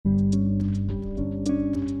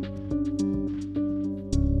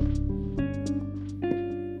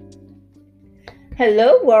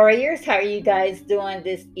Hello, warriors. How are you guys doing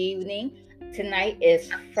this evening? Tonight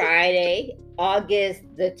is Friday, August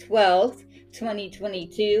the 12th,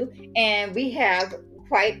 2022, and we have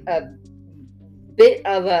quite a bit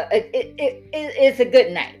of it's a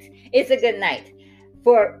good night. It's a good night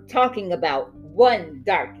for talking about one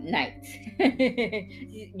dark night.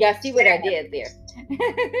 Y'all see what I did there?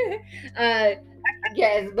 uh,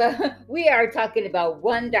 yes, but we are talking about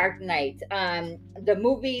One Dark Night, the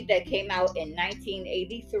movie that came out in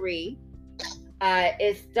 1983.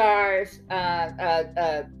 It stars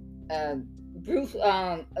Bruce.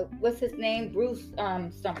 What's his name? Bruce.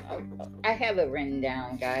 I have it written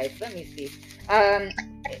down, guys. Let me see. Um,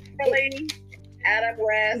 it, Adam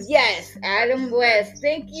West. yes, Adam West.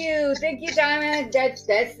 Thank you, Donna. That's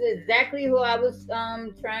exactly who I was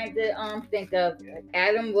trying to think of.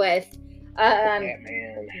 Adam West. Um,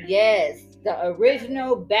 Batman. yes, the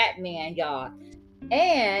original Batman, y'all.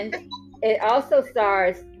 And it also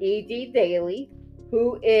stars E.G. Daily,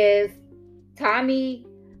 who is Tommy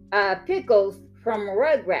Pickles from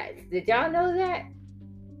Rugrats. Did y'all know that?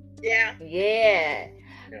 Yeah. Yeah.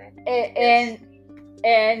 Yeah.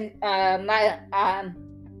 And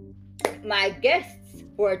my guests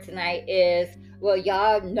for tonight is, well,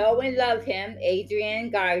 y'all know and love him,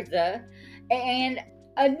 Adrian Garza, and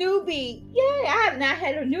a newbie. Yeah, I have not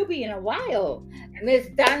had a newbie in a while, Miss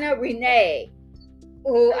Donna Renee,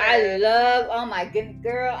 who I love. Oh my goodness,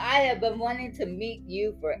 girl, I have been wanting to meet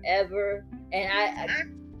you forever, and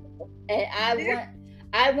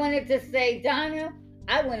I wanted to say, Donna,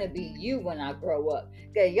 I want to be you when I grow up.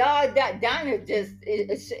 Cause y'all, Donna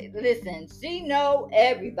listen. She know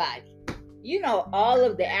everybody. You know all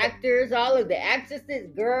of the actors, all of the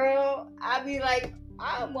actresses. Girl, I be like,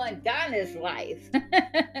 I want Donna's life. I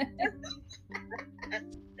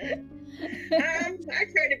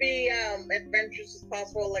try to be adventurous as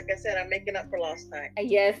possible. Like I said, I'm making up for lost time.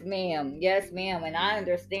 Yes, ma'am. Yes, ma'am. And I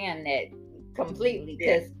understand that completely.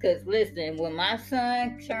 Cause listen, when my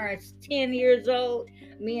son turns 10 years old,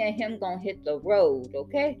 me and him gonna hit the road,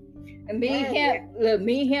 okay? And me,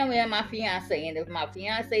 him, and my fiance. And if my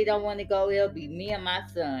fiance don't want to go, it'll be me and my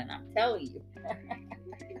son. I'm telling you.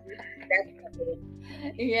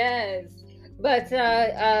 Yes. But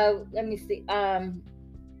let me see.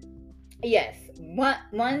 Yes,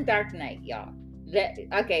 one dark night, y'all.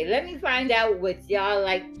 Okay, let me find out what y'all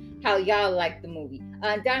like, how y'all like the movie.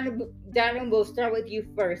 Donna, we'll start with you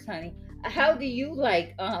first, honey. How do you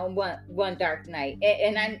like one dark night?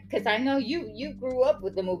 And I, because I know you grew up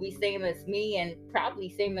with the movie, same as me, and probably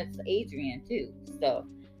same as Adrian too. So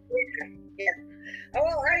yeah. Oh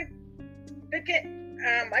well,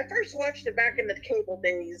 I first watched it back in the cable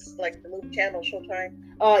days, like the movie channel Showtime.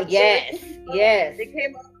 oh yes, yes. It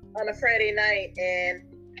came up on a Friday night, and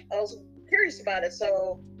I was curious about it,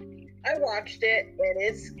 so I watched it, and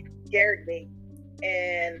it scared me.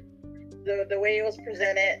 And the way it was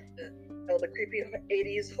presented, the creepy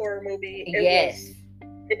 '80s horror movie, it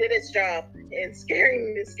did its job in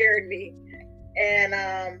scared me. And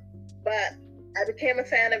but I became a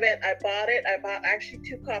fan of it. I bought it. I bought actually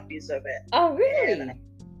 2 copies of it. Oh really? And,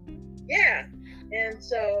 yeah. And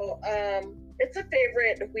so it's a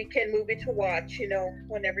favorite weekend movie to watch,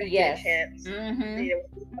 whenever you get a chance. Mm-hmm.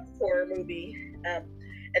 Horror movie,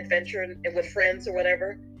 adventure with friends or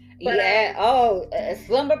whatever. But, a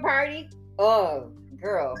slumber party? Oh,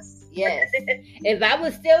 girl, yes. If I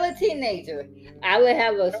was still a teenager, I would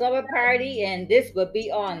have a slumber party and this would be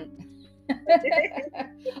on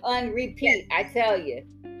on repeat, I tell you.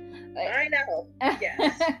 I know.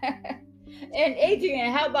 Yes. And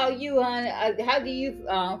Adrian, how about you, hon? How do you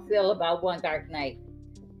feel about One Dark Night?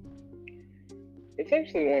 It's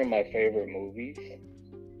actually one of my favorite movies.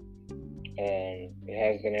 It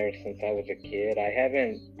has been ever since I was a kid. I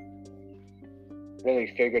haven't really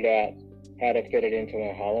figured out how to fit it into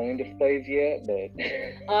my Halloween displays yet, but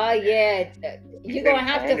oh yeah, you're gonna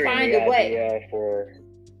have to find a way.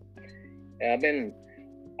 I've been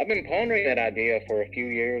pondering that idea for a few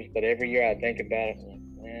years, but every year I think about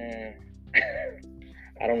it.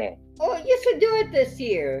 I don't know. Oh, you should do it this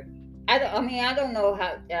year. I don't know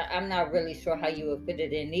how. I'm not really sure how you would fit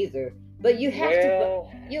it in either. But you have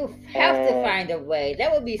to find a way.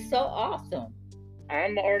 That would be so awesome.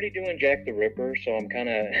 I'm already doing Jack the Ripper, so I'm kind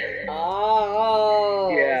of. Oh.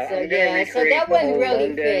 Yeah. So that wouldn't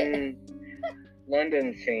really fit.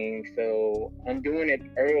 London scene, so I'm doing it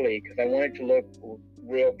early because I want it to look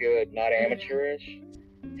real good, not amateurish.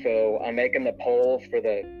 So I'm making the poles for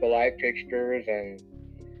the light fixtures and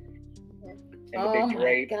the big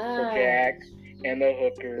drape for Jack and the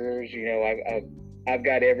hookers. I've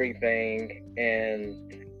got everything,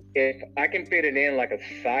 and if I can fit it in like a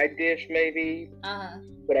side dish, maybe.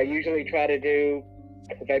 What I usually try to do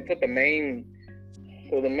is I put the main.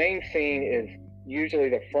 So the main scene is usually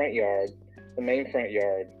the front yard, the main front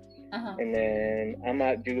yard, and then I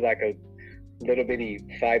might do like a little bitty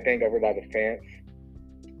side thing over by the fence.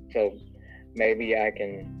 So maybe I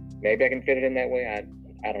can fit it in that way.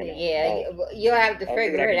 I don't know. Yeah, you'll have to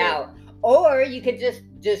figure it out, do. or you could just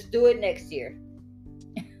do it next year.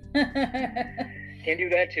 Can do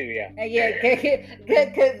that too, yeah. Yeah,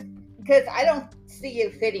 because I don't see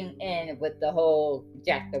it fitting in with the whole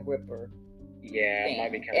Jack the Ripper. Yeah, thing. It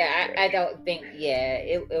might be kind yeah, of I don't think. Yeah,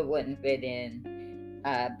 it wouldn't fit in.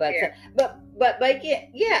 But Yeah. but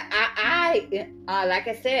yeah. I like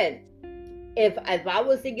I said, if I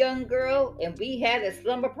was a young girl and we had a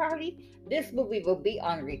slumber party, this movie will be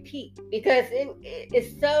on repeat because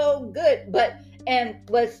it's so good. And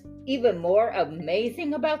what's even more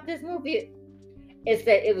amazing about this movie is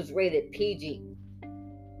that it was rated PG.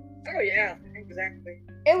 Oh yeah, exactly.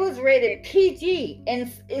 It was rated PG, and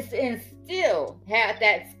still had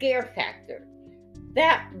that scare factor.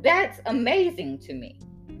 That's amazing to me,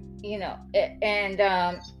 you know. And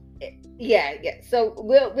yeah. So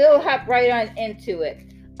we'll hop right on into it.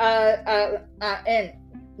 And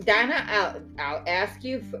Donna, I'll ask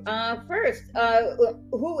you first.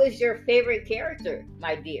 Who is your favorite character,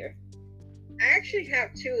 my dear? I actually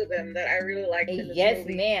have two of them that I really liked in this Yes,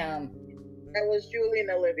 movie. ma'am. That was Julie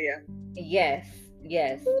and Olivia. Yes.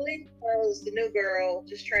 Julie was the new girl,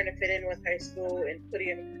 just trying to fit in with high school and put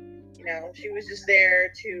in, she was just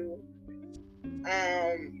there to,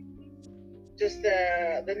 just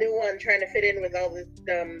the new one trying to fit in with all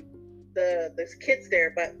the kids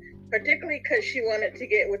there, but particularly because she wanted to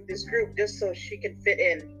get with this group just so she could fit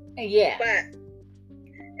in. Yeah.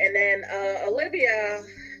 And then Olivia,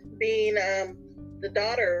 being the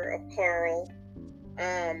daughter of Carl,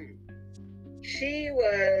 she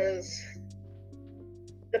was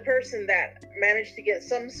the person that managed to get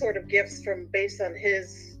some sort of gifts based on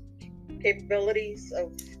his capabilities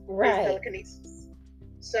of his telekinesis.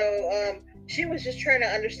 So she was just trying to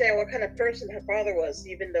understand what kind of person her father was,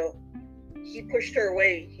 even though he pushed her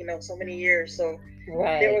away, so many years. So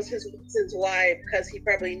there was his reasons why, because he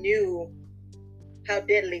probably knew how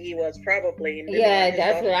deadly he was, probably. Yeah,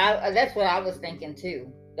 that's what I was thinking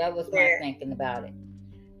too. That was my thinking about it.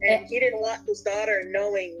 And he didn't want his daughter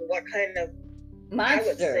knowing what kind of monster, I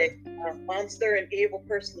would say, monster and evil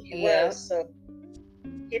person he was. So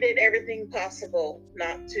he did everything possible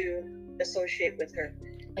not to associate with her,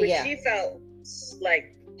 which she felt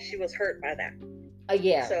like she was hurt by that.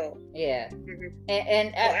 Yeah. So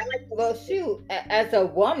and well, shoot, as a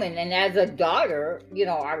woman and as a daughter,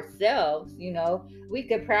 ourselves, we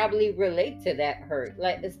could probably relate to that hurt.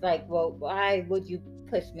 Like, it's like, well, why would you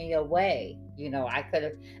push me away? I could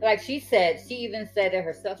have, like she even said it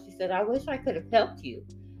herself. She said, I wish I could have helped you.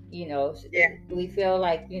 We feel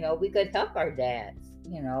like, we could help our dads,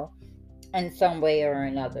 in some way or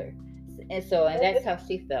another. And that's how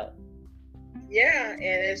she felt. Yeah, and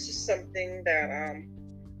it's just something that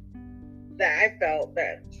I felt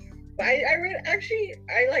that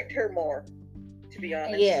I liked her more, to be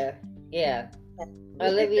honest. Yeah.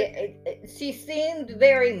 Olivia, she seemed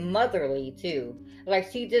very motherly too.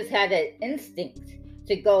 Like she just had an instinct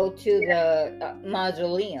to go to the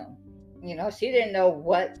mausoleum. She didn't know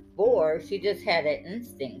what for. She just had an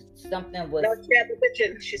instinct. Something was. No, she had the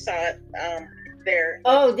vision. She saw it there.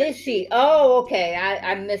 Oh, did she? Oh, okay.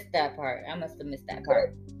 I missed that part. I must have missed that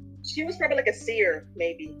part. She was probably like a seer,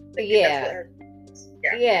 maybe. Yeah.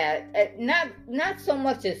 Not so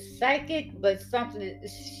much as psychic, but something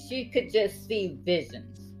she could just see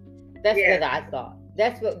visions. That's what I thought.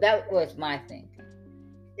 That was my thinking.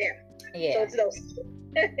 Yeah. So it's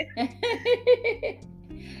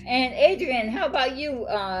And Adrian, how about you,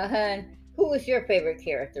 hun? Who was your favorite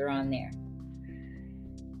character on there?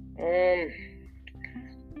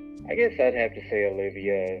 I guess I'd have to say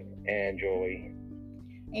Olivia and Julie.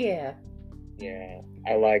 Yeah.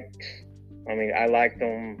 I liked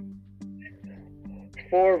them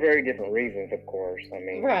for very different reasons, of course.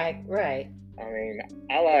 Right.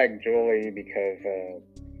 I like Julie because,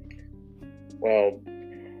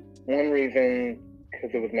 one reason,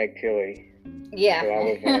 because it was Meg Tilly. Yeah. So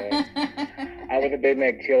I was a big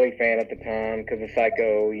Meg Tilly fan at the time because of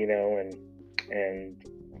Psycho, and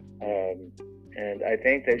I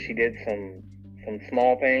think that she did some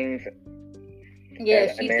small things.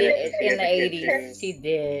 Yeah, she did in the 80s. She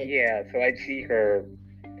did. Yeah, so I'd see her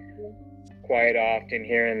quite often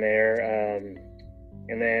here and there.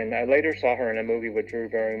 And then I later saw her in a movie with Drew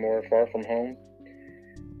Barrymore, Far From Home.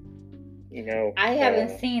 You know, I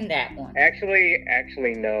haven't seen that one. actually,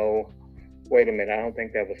 no. Wait a minute. I don't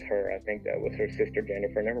think that was her. I think that was her sister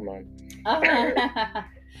Jennifer. Never mind.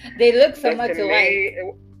 They look so But much to alike.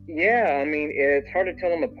 me, yeah, I mean, it's hard to tell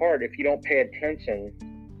them apart if you don't pay attention.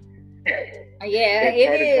 Yeah, It's it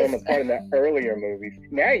hard to tell them is. apart in the earlier movies.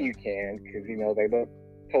 Now you can, because you know they look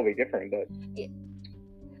totally different. But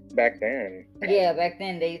back then, Yeah, back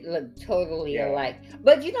then they looked totally yeah, alike.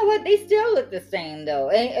 But you know what? They still look the same though.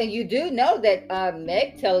 And you do know that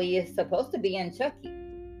Meg Tully is supposed to be in Chucky.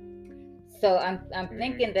 So I'm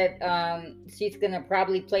thinking that she's gonna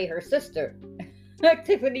probably play her sister,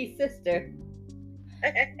 Tiffany's sister.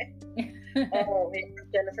 Oh,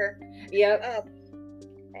 Jennifer. Yep.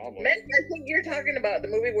 probably. Matt, I think you're talking about the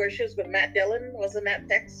movie where she was with Matt Dillon. Wasn't that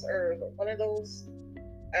Tex or one of those?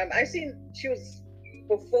 I've seen she was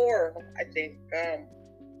before. I think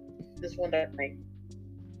this one that night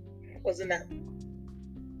wasn't that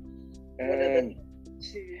one of the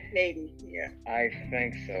two, maybe? Yeah. I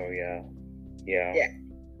think so. Yeah.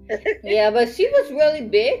 Yeah, but she was really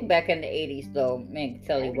big back in the 80s, though, Meg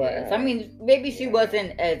Tully was. Yeah. I mean, maybe she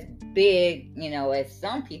wasn't as big, as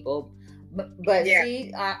some people, but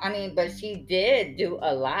she, but she did do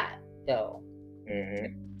a lot, though.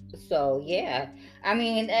 So, yeah. I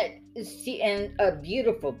mean, she, and a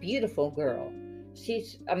beautiful, beautiful girl.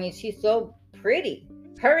 She's so pretty.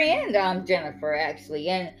 Her and Jennifer, actually.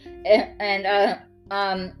 And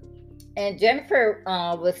Jennifer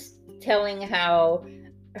was telling how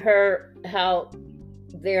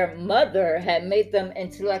their mother had made them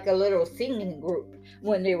into like a little singing group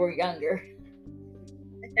when they were younger.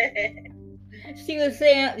 She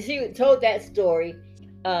told that story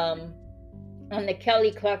on the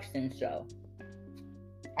Kelly Clarkson show.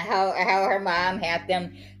 How her mom had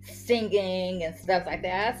them singing and stuff like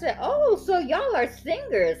that. I said, "Oh, so y'all are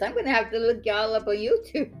singers. I'm gonna have to look y'all up on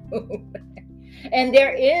YouTube." And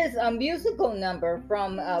there is a musical number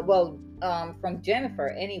from Jennifer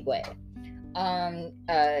anyway. I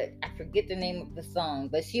forget the name of the song,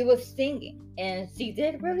 but she was singing and she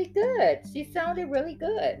did really good. She sounded really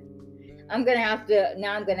good. I'm gonna have to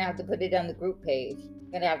put it on the group page.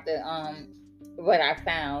 I'm gonna have to what I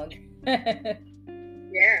found.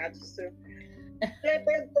 Yeah, just they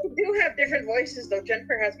do have different voices though.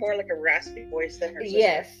 Jennifer has more like a raspy voice than her sister.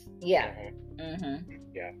 Yes. Yeah.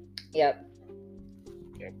 Yeah. Yep.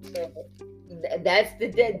 So that's the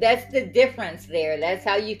difference there. That's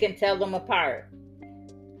how you can tell them apart.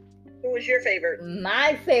 who was your favorite?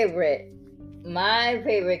 My favorite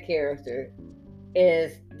character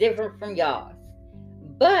is different from y'all's,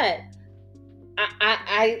 but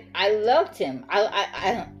I loved him.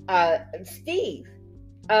 Steve,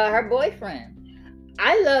 her boyfriend.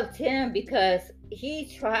 I loved him because he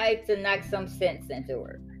tried to knock some sense into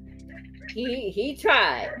her. He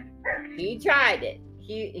tried it.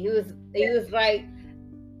 He was like,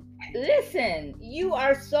 listen, you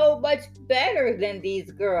are so much better than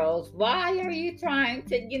these girls. Why are you trying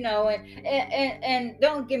to, and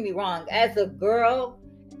don't get me wrong, as a girl,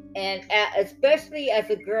 and especially as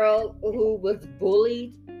a girl who was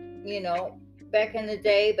bullied, back in the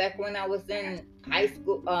day, back when I was in high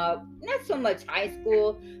school, not so much high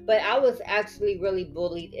school, but I was actually really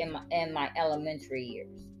bullied in my elementary years.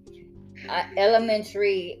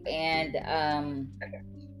 Elementary and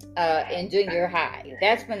in junior high.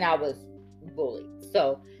 That's when I was bullied.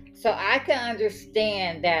 So I can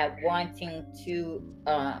understand that wanting to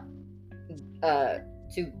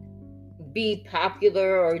be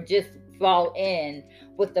popular or just fall in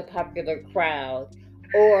with the popular crowd,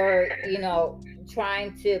 or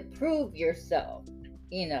trying to prove yourself.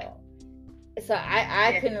 So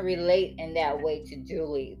I can relate in that way to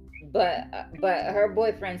Julie. But her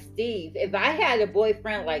boyfriend Steve, if I had a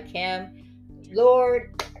boyfriend like him,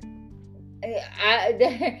 Lord,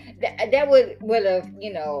 that would have,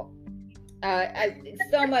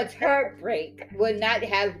 so much heartbreak would not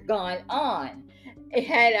have gone on.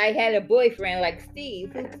 Had I had a boyfriend like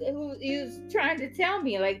Steve who was trying to tell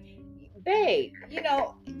me, like, babe,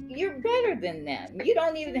 you're better than them. You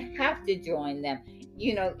don't even have to join them.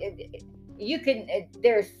 You can.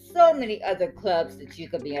 There's so many other clubs that you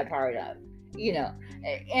could be a part of.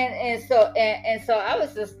 And so I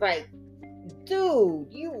was just like, dude,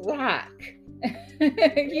 you rock.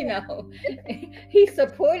 He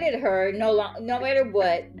supported her no matter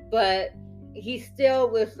what, but he still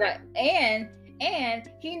was like, and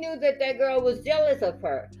he knew that girl was jealous of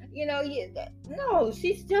her. No,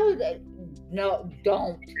 she still, no,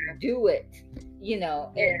 don't do it.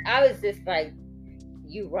 And I was just like,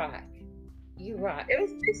 you rock. You're right. It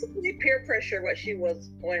was basically peer pressure what she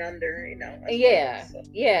was going under, Yeah, so.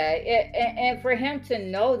 yeah, and for him to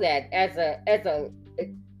know that as a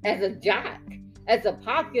jock, as a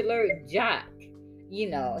popular jock,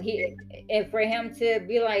 he and for him to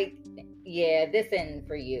be like, yeah, this isn't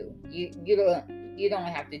for you. You don't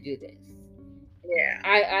have to do this. Yeah.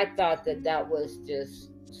 I thought that was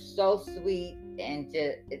just so sweet and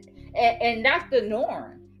just and not the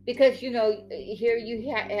norm because here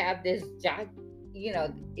you have this jock,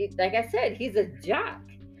 like I said, he's a jock,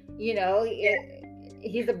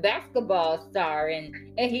 he's a basketball star and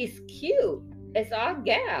he's cute. It's all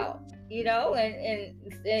gal, and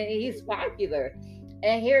he's popular.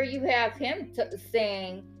 And here you have him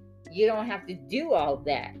saying, you don't have to do all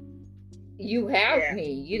that. You have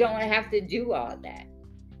me. You don't have to do all that.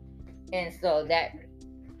 And so that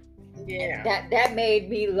made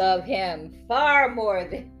me love him far more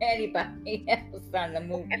than anybody else on the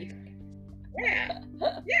movie. Yeah.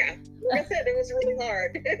 Like I said, it was really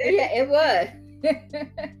hard. Yeah, it was.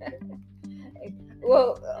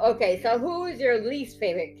 Well, okay. So, who is your least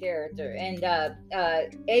favorite character? And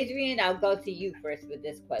Adrian, I'll go to you first with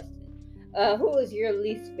this question. Who is your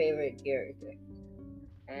least favorite character?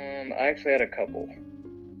 I actually had a couple.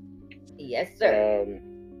 Yes, sir.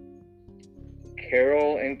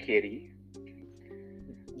 Carol and Kitty.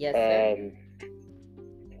 Yes, sir.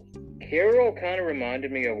 Carol kind of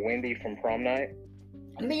reminded me of Wendy from Prom Night.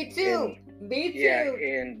 Me too. Me too. Yeah,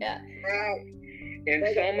 in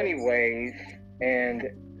so many ways. And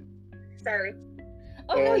sorry.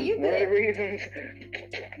 Oh no, you one of the reasons.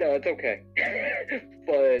 No, it's okay.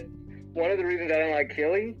 But one of the reasons I don't like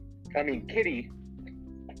Kitty,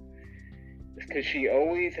 is because she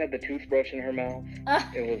always had the toothbrush in her mouth.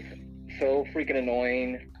 It was so freaking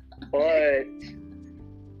annoying. But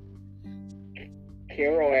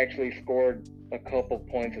Carol actually scored a couple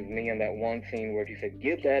points with me in that one scene where she said,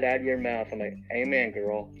 "Get that out of your mouth." I'm like, "Amen,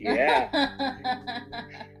 girl. Yeah."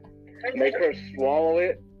 Make her swallow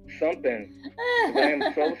it. Something. I am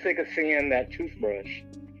so sick of seeing that toothbrush.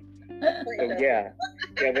 So yeah,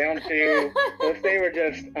 them two. Plus they were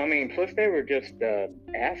just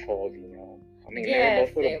assholes, I mean, yes, they were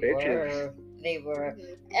both little bitches. They were.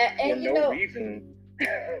 And for no reason.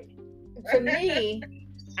 To me,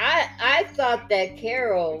 I thought that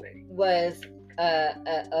Carol was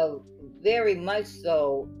a very much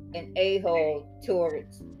so an a-hole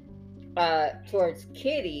towards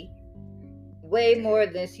Kitty, way more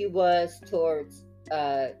than she was towards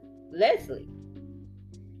Leslie.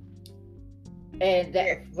 And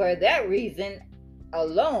for that reason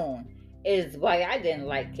alone is why I didn't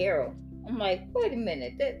like Carol. I'm like, wait a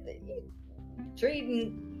minute,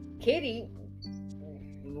 treating Kitty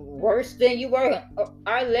worse than you were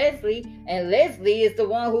our Leslie, and Leslie is the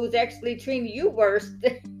one who's actually treating you worse.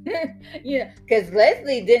 Because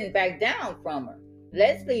Leslie didn't back down from her.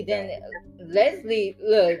 Leslie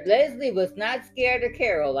was not scared of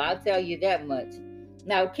Carol, I'll tell you that much.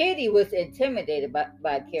 Now Kitty was intimidated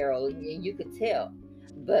by Carol, and you could tell.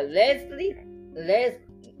 But Leslie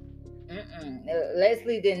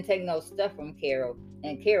didn't take no stuff from Carol,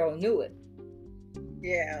 and Carol knew it.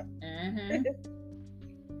 Yeah. Mm-hmm.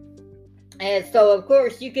 And so, of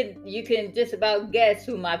course, you can just about guess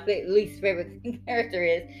who my least favorite character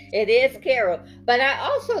is. It is Carol, but I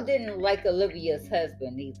also didn't like Olivia's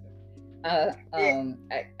husband either. I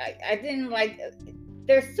didn't like.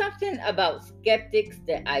 There's something about skeptics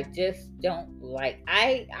that I just don't like.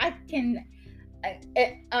 And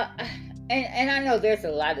I know there's a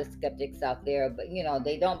lot of skeptics out there, but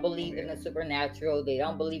they don't believe in the supernatural. They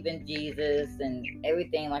don't believe in Jesus and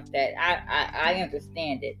everything like that. I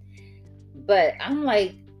understand it. But I'm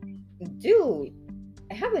like, dude,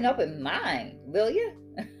 have an open mind, will you?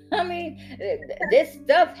 I mean, this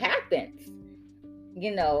stuff happens,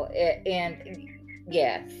 and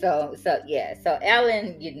yeah. So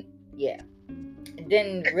Alan,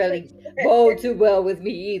 didn't really bode too well with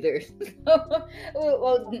me either.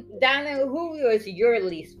 Well, Donna, who was your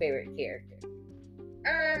least favorite character?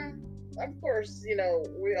 Of course, we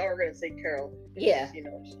are gonna say Carol. Yeah,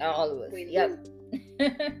 all of us. Yep.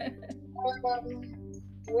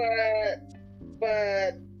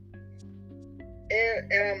 But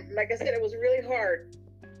like I said, it was really hard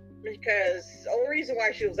because the only reason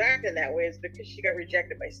why she was acting that way is because she got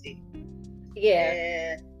rejected by Steve.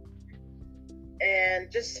 Yeah.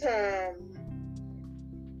 And just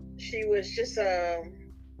she was just like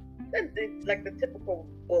the typical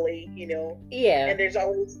bully, Yeah. And there's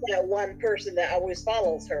always that one person that always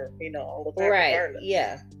follows her, all the time. Right. Regardless.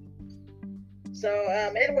 Yeah. So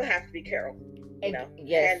it would have to be Carol,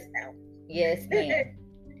 Yes. hands down. Yes, ma'am.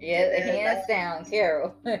 Yeah, And hands down,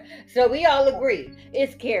 Carol. So we all agree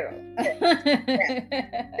it's Carol.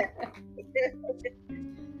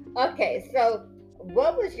 Okay, so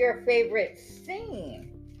what was your favorite scene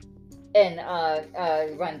in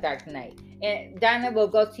Run Dark Knight? And Donna, will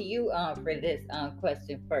go to you for this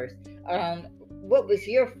question first. What was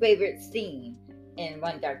your favorite scene in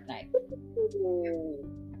Run Dark Knight?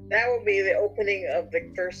 that would be the opening of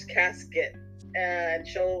the first casket, and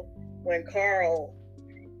when Carl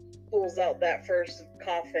pulls out that first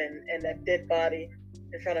coffin and that dead body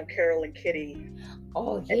in front of Carol and Kitty.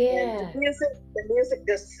 Oh yeah. And the music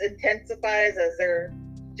just intensifies as they're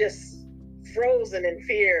just frozen in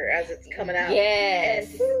fear as it's coming out.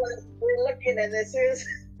 Yes. And we're looking, and this is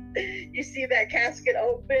you see that casket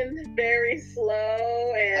open very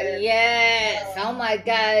slow, and yes. Oh my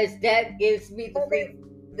gosh, that gives me the freak.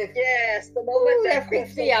 Yes, the moment that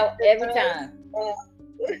freaks me out every time. That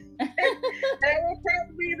was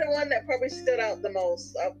probably the one that probably stood out the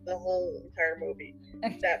most of the whole entire movie.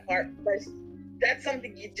 That part, that's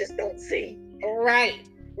something you just don't see. Right.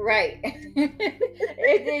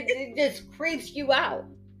 it just creeps you out.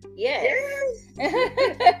 Yes.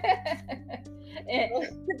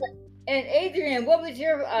 And Adrian, what was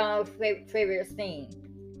your favorite scene?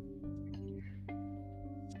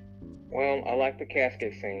 Well, I like the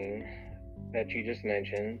casket scene that you just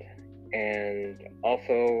mentioned, and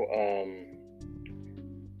also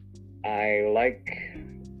I like,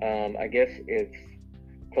 I guess it's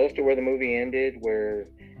close to where the movie ended, where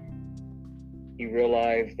you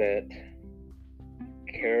realize that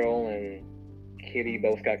Carol and Kitty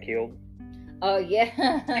both got killed. Oh yeah.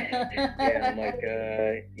 Yeah, I'm like,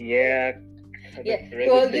 yeah. Yeah.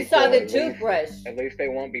 Well, you saw the toothbrush. At least they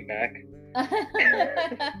won't be back.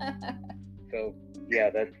 So yeah,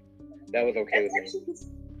 that was okay with me.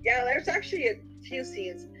 Yeah, there's actually a few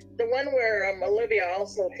scenes. The one where Olivia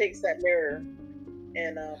also takes that mirror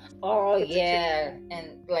and oh yeah,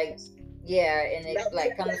 and like and it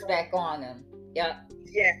like comes back on him. Yep.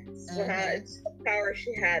 Yeah, it's the power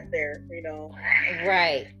she had there,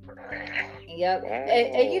 Right. Yep. Wow.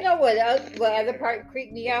 And you know what other part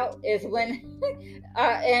creeped me out is when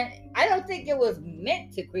and I don't think it was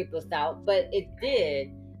meant to creep us out, but it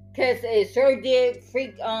did, because it sure did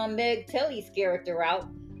freak Meg Tilly's character out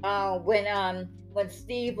when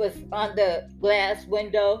Steve was on the glass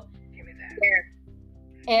window. Give me that.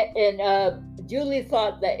 Yeah. And Julie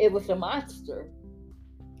thought that it was a monster,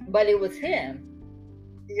 but it was him.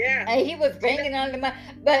 Yeah. And he was banging on the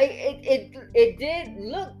but it did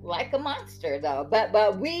look like a monster though. But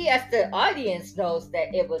we as the audience knows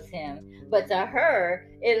that it was him. But to her,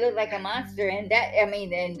 it looked like a monster, and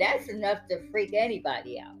that's enough to freak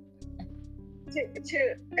anybody out.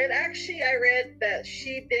 And actually, I read that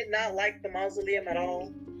she did not like the mausoleum at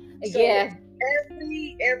all. So yeah.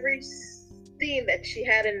 Every scene that she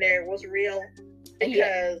had in there was real,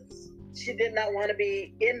 because she did not want to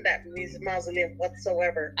be in that mausoleum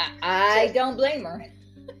whatsoever. I don't blame her.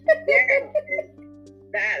 Yeah,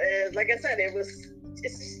 that is, like I said,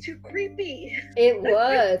 it's too creepy. It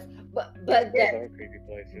was, but those are creepy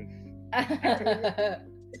places.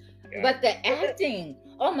 But the acting,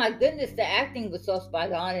 oh my goodness, the acting was so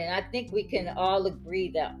spot on, and I think we can all agree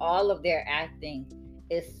that all of their acting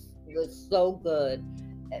was so good.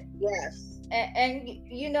 Yes. And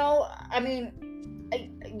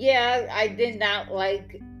I did not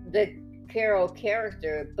like the Carol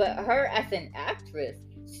character, but her as an actress,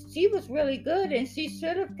 she was really good, and she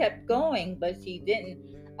should have kept going, but she didn't.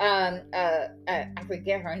 I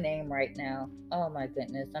forget her name right now. Oh my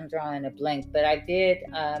goodness, I'm drawing a blank, but I did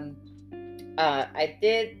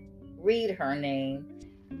read her name.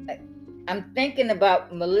 I'm thinking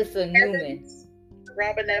about Melissa Newman.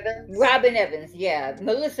 Robin Evans. Robin Evans, yeah.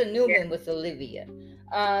 Melissa Newman was Olivia.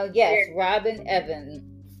 Yes, Robin Evans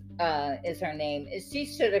is her name. She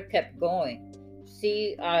should have kept going.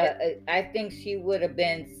 She, I think she would have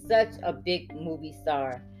been such a big movie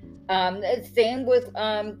star. Same with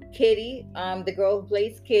Kitty, the girl who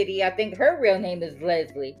plays Kitty. I think her real name is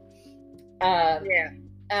Leslie. But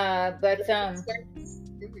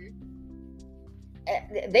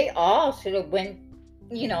they all should have went.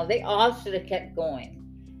 They all should have kept going.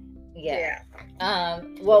 Yeah.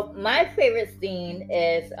 Well, my favorite scene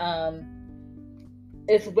is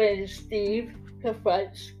when Steve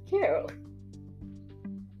confronts Carol.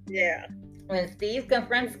 Yeah. When Steve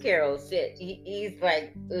confronts Carol, he's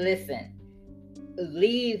like, "Listen,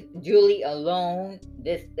 leave Julie alone.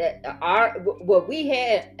 What we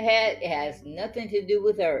had has nothing to do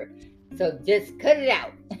with her. So just cut it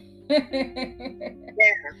out."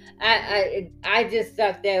 Yeah. I just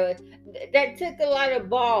thought that took a lot of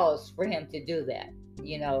balls for him to do that.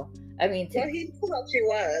 you know. I mean, Well, he knew how she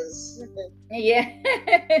was. yeah.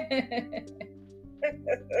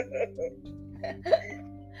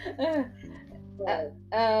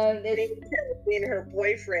 Being her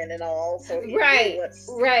boyfriend and all, so he right, knew what's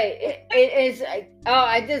right. It is. Oh,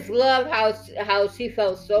 I just love how she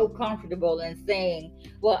felt so comfortable in saying,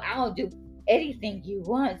 "Well, I'll do anything you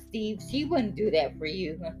want, Steve." She wouldn't do that for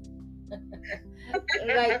you.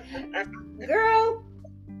 Like, girl,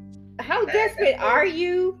 how desperate are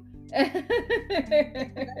you?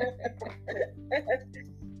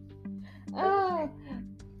 Oh,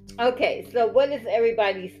 okay. So, what is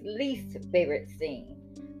everybody's least favorite scene?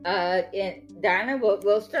 And Donna,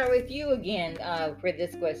 we'll start with you again for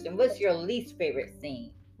this question. What's your least favorite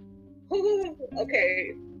scene?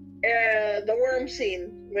 Okay, the worm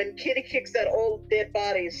scene when Kitty kicks that old dead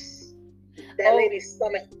body's that lady's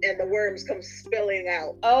stomach and the worms come spilling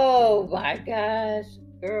out. Oh my gosh,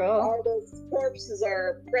 girl! All those corpses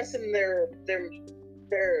are pressing their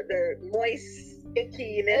moist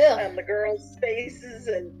stickiness on the girls' faces,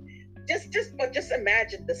 and just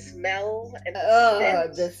imagine the smell and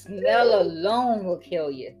the smell alone will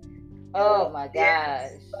kill you. Oh my gosh!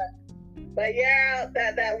 Yes. But yeah,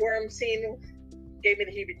 that worm scene gave me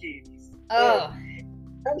the heebie-jeebies. Oh,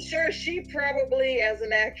 I'm sure she probably, as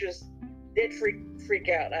an actress, did freak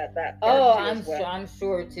out at that part. Oh, I'm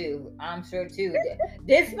sure too. I'm sure too.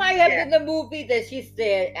 This might have been the movie that she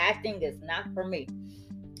said acting is not for me.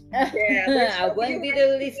 Yeah, I wouldn't be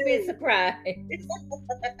the least bit surprised.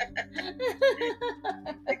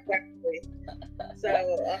 Exactly.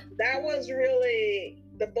 So that was really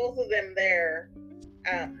the both of them there.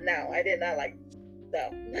 No, I did not like. No.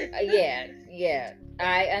 Yeah,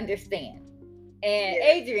 I understand. And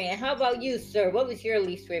Adrian, how about you, sir? What was your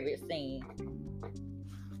least favorite scene?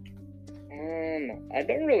 I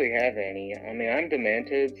don't really have any. I mean, I'm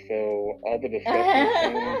demented, so all the disgusting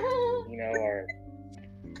things, you know,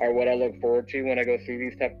 are what I look forward to when I go see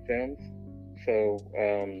these type of films. So,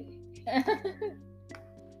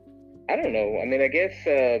 I don't know. I mean, I guess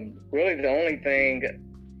really the only thing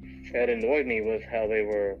that annoyed me was how they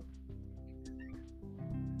were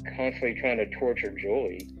constantly trying to torture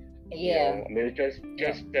Julie. Yeah. You know? I mean, it was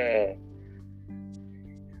just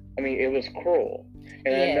I mean, it was cruel.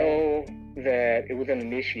 And I know that it was an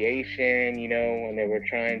initiation, you know, and they were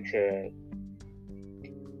trying to,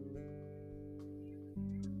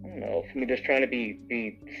 I don't know, I mean, just trying to be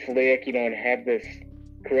slick, you know, and have this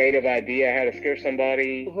creative idea how to scare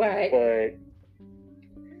somebody. Right. But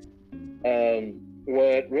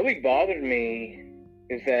what really bothered me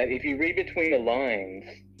is that if you read between the lines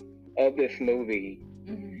of this movie,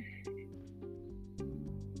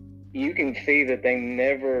 you can see that they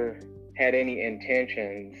never had any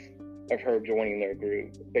intentions of her joining their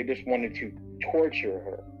group. They just wanted to torture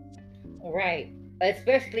her. Right.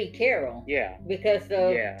 Especially Carol. Yeah. Because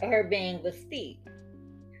of her being with Steve.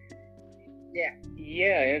 Yeah.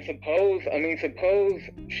 Yeah, and suppose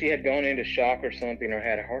she had gone into shock or something or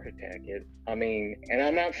had a heart attack. And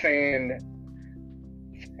I'm not saying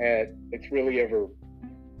that it's really ever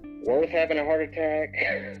worth having a heart attack,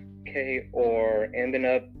 okay, or ending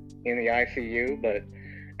up in the ICU, but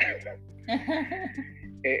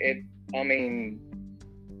it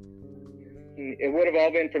would have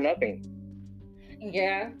all been for nothing.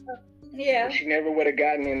 Yeah. She never would have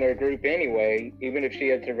gotten in their group anyway, even if she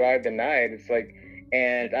had survived the night. It's like,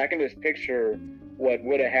 and I can just picture what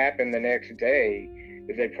would have happened the next day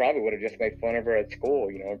is they probably would have just made fun of her at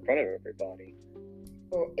school, you know, in front of everybody.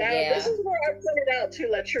 Now, this is where I pointed out to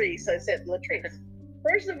Latrice. I said, Latrice,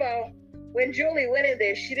 first of all, when Julie went in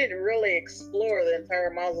there, she didn't really explore the entire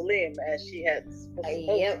mausoleum as she had supposed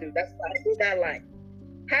to. That's why I did not like.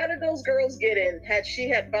 How did those girls get in? Had she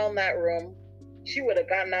had found that room, she would have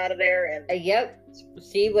gotten out of there and.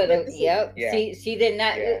 She would have. She did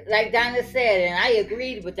not. Like Donna said, and I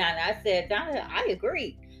agreed with Donna. I said, Donna, I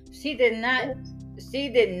agree. She did not. She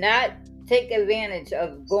did not take advantage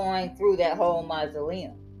of going through that whole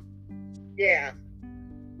mausoleum. Yeah.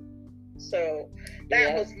 So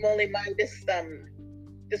that was only my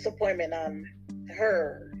disappointment on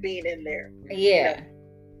her being in there. Yeah. You know?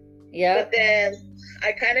 Yeah. But then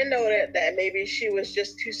I kind of noted that maybe she was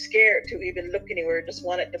just too scared to even look anywhere, just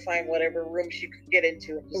wanted to find whatever room she could get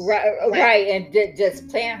into. Right, and just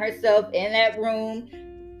plant herself in that room.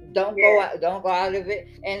 Don't go out of it.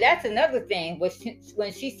 And that's another thing.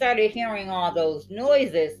 When she started hearing all those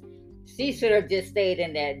noises, she should have just stayed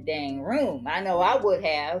in that dang room. I know I would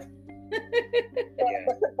have.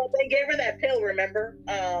 But they gave her that pill, remember?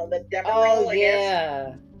 The Demerol, I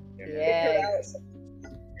guess.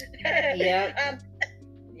 Yeah.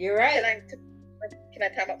 You're right.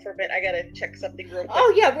 Can I time up for a bit? I gotta check something real quick.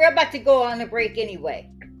 Oh yeah, we're about to go on a break anyway.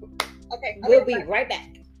 Okay, we'll be right back.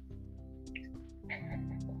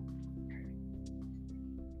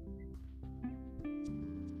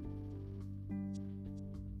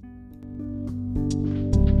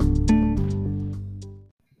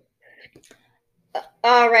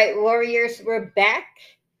 All right, warriors, we're back.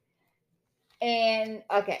 And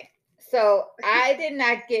okay, so I did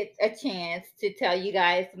not get a chance to tell you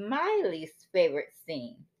guys my least favorite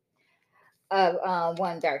scene of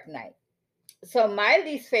One Dark Night. So my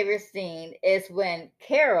least favorite scene is when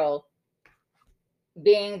Carol,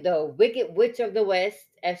 being the wicked witch of the West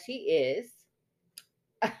as she is,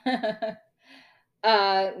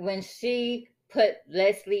 when she put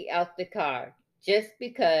Leslie out the car just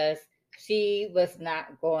because she was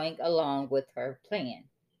not going along with her plan.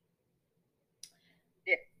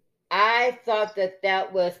 Yeah. I thought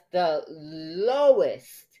that was the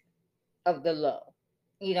lowest of the low,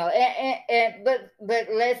 but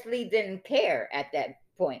Leslie didn't care at that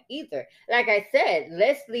point either. Like I said,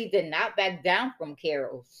 Leslie did not back down from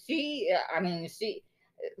Carol. She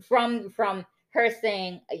from her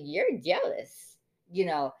saying you're jealous,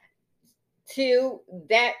 to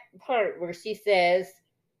that part where she says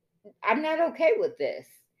I'm not okay with this,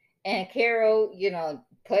 and Carol,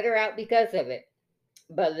 put her out because of it.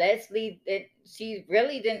 But Leslie, she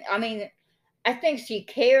really didn't. I mean, I think she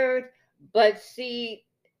cared, but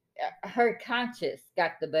her conscience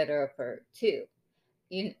got the better of her too.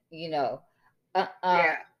 You know,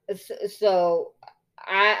 Yeah. so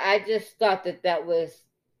I just thought that was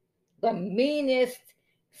the meanest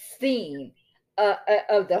scene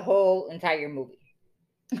of the whole entire movie.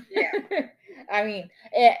 Yeah. I mean,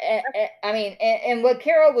 and what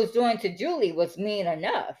Carol was doing to Julie was mean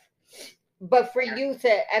enough. But for you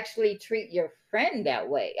to actually treat your friend that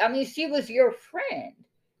way, I mean, she was your friend,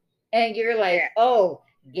 and you're like, Yeah. oh,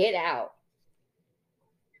 get out.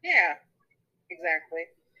 Yeah, exactly.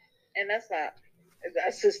 And that's not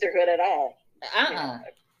a sisterhood at all.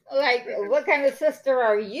 Like, what kind of sister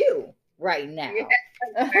are you right now? Yeah,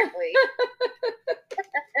 exactly.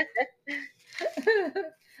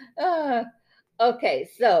 Okay,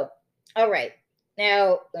 so, all right.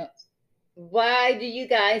 Now, why do you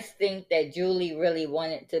guys think that Julie really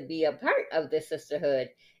wanted to be a part of the sisterhood,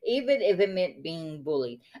 even if it meant being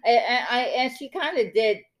bullied? And she kind of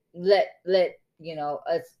did let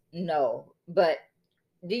us know. But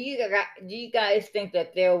do you guys think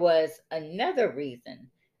that there was another reason,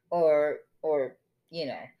 or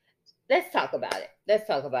let's talk about it. Let's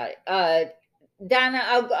talk about it. Donna,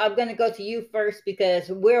 I'm going to go to you first because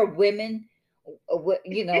we're women.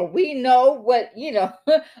 We know what we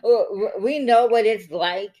know what it's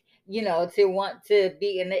like, to want to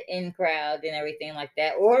be in the in crowd and everything like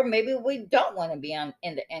that, or maybe we don't want to be in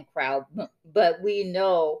the in crowd, but we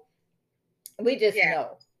just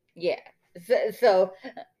know. Yeah. So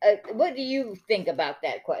what do you think about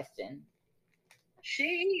that question?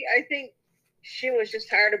 I think she was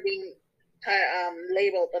just tired of being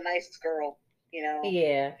labeled the nice girl,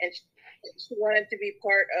 Yeah. and she wanted to be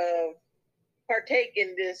partake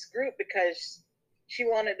in this group because she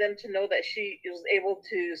wanted them to know that she was able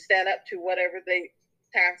to stand up to whatever they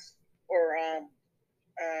tasked or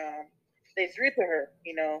they threw to her,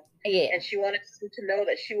 Yeah. and she wanted them to know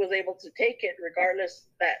that she was able to take it regardless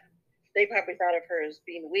that they probably thought of her as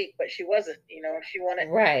being weak, but she wasn't. She wanted.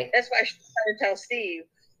 Right. That's why she was trying to tell Steve,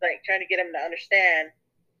 like trying to get him to understand,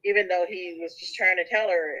 even though he was just trying to tell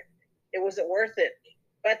her it wasn't worth it.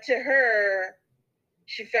 But to her,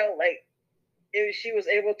 she felt like she was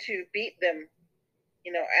able to beat them,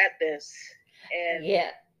 at this, and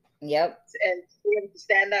yeah, yep, and be able to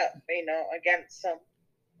stand up, against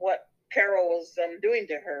what Carol was doing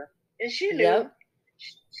to her, and she knew. Yep.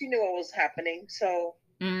 She knew what was happening. So,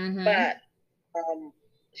 Mm-hmm. but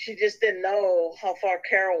she just didn't know how far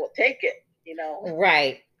Carol would take it,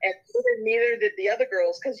 Right. And neither did the other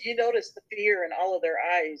girls, because you noticed the fear in all of their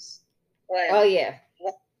eyes when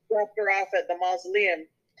dropped her off at the mausoleum.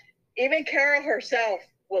 Even Carol herself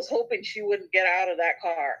was hoping she wouldn't get out of that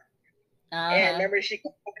car. And remember, she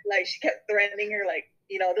kept threatening her, like,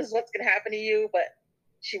 this is what's gonna happen to you, but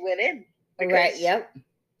she went in. Right. Yep.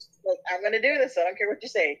 Like, I'm gonna do this. I don't care what you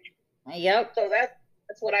say. Yep. So that's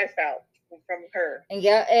what I felt from her.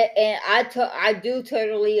 Yeah, and I do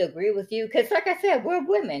totally agree with you because, like I said, we're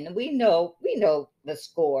women. We know the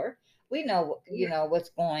score. We know what's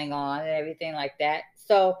going on and everything like that.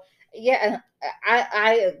 So yeah,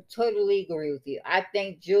 I totally agree with you. I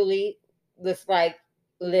think Julie was like,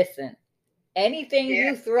 listen, anything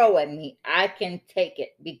you throw at me, I can take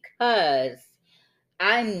it because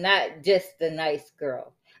I'm not just the nice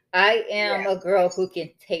girl. I am Yeah. a girl who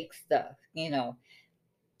can take stuff, you know.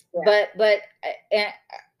 Yeah. But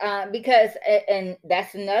because and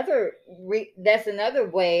that's another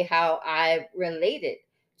way how I related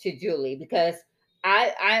to Julie, because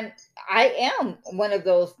I am one of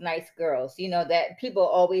those nice girls, you know, that people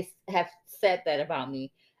always have said that about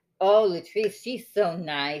me. Oh, Latrice, she's so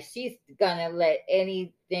nice. She's gonna let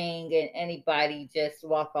anything and anybody just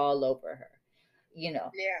walk all over her, you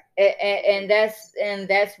know. Yeah. And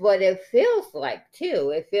that's what it feels like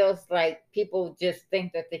too. It feels like people just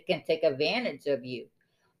think that they can take advantage of you,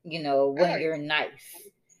 you know, Oh, when you're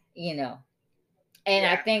nice, you know. And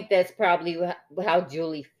I yeah. think that's probably how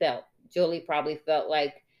Julie felt. Julie probably felt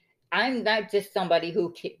like, I'm not just somebody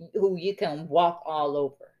who you can walk all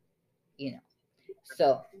over, you know.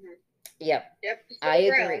 So, Mhm. yep, Yep. I Sit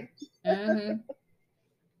around. agree. Hmm.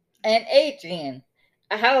 And Adrian,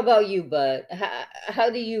 how about you, Bud? How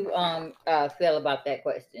do you feel about that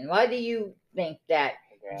question? Why do you think that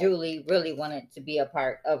God. Julie really wanted to be a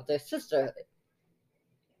part of the sisterhood?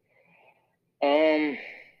 Um,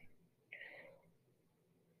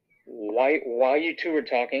 while you two were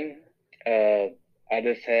talking, uh, I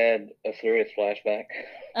just had a serious flashback.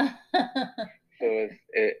 So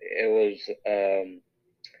it was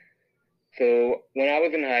so when I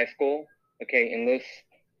was in high school, okay, and this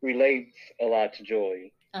relates a lot to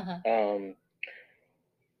Julie. Uh-huh. Um,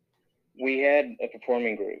 we had a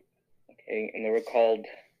performing group, okay, and they were called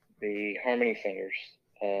the Harmony Singers,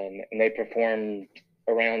 and they performed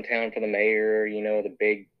around town for the mayor, you know,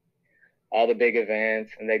 all the big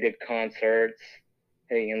events, and they did concerts.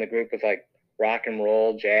 Hey, and the group was like rock and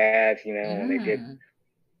roll, jazz, you know, and they did Mm.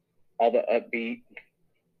 all the upbeat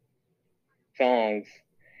songs.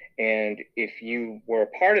 And if you were a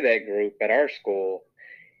part of that group at our school,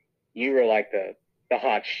 you were like the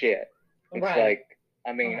hot shit. It's Right. like,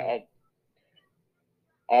 I mean, Right.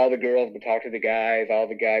 all the girls would talk to the guys, all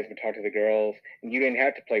the guys would talk to the girls, and you didn't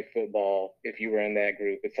have to play football if you were in that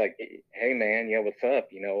group. It's like, hey man, yeah, what's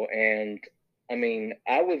up, you know? And I mean,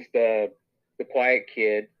 I was the quiet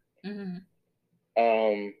kid, Hmm.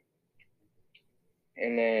 um,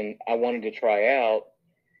 and then I wanted to try out,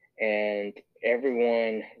 and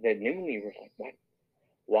everyone that knew me was like, "What?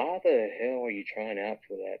 Why the hell are you trying out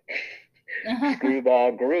for that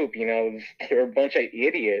screwball group? You know, they're a bunch of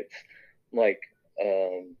idiots." Like,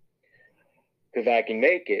 um, because I can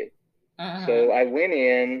make it. Uh-huh. So I went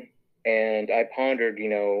in and I pondered, you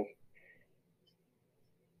know,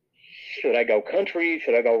 should I go country?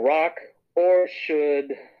 Should I go rock? Or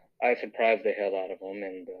should I surprise the hell out of them?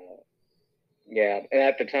 And yeah, and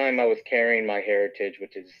at the time I was carrying my heritage,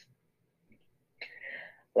 which is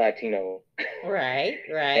Latino. Right.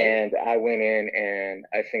 Right. And I went in and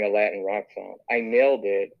I sing a Latin rock song. I nailed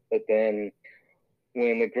it, but then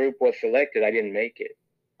when the group was selected, I didn't make it.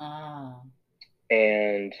 Oh.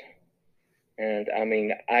 And and I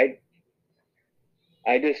mean, I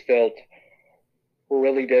just felt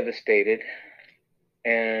really devastated.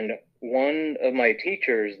 And one of my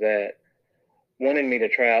teachers that wanted me to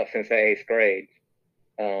try out since the eighth grade,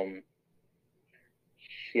 um,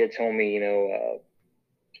 she had told me, you know,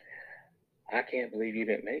 I can't believe you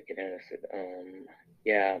didn't make it. And I said,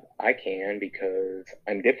 yeah, I can because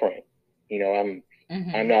I'm different. You know, I'm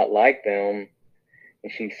Hmm. not like them.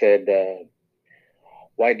 And she said,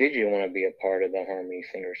 why did you want to be a part of the Harmony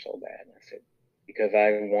Singer so bad? And I said, because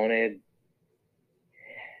I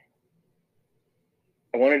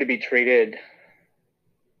wanted to be treated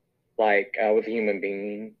like I was a human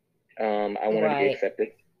being. I wanted to be Right.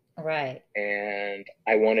 accepted, Right. and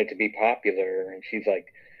I wanted to be popular. And she's like,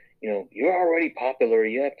 you know, you're already popular.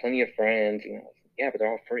 You have plenty of friends. You know, yeah, but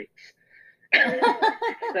they're all freaks.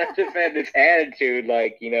 I just had this attitude,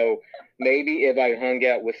 like, you know, maybe if I hung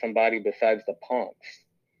out with somebody besides the punks,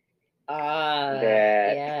 Ah, that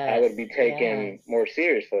I yes. would be taken Yes. more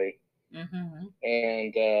seriously. Hmm.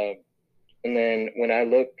 And then when I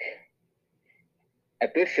look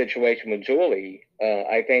at this situation with Julie,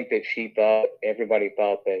 I think that she thought everybody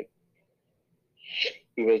thought that she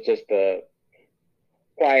was just a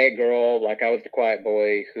quiet girl, like I was the quiet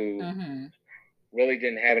boy who Hmm. really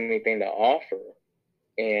didn't have anything to offer.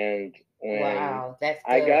 And when Wow, that's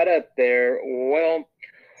I good. got up there, well,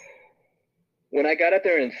 when I got up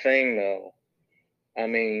there and sang, though, I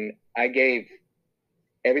mean, I gave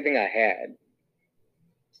everything I had,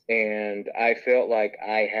 and I felt like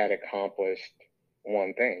I had accomplished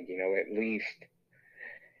one thing. You know, at least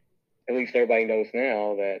everybody knows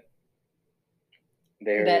now that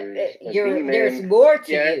That there's a there's demon. more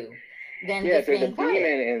to Yeah, you than yes, just there's a being quiet.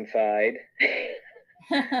 demon inside,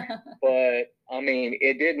 but I mean,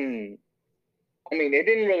 it didn't. I mean, it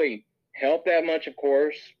didn't really help that much, of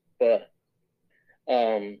course. But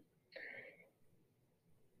um,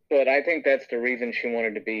 but I think that's the reason she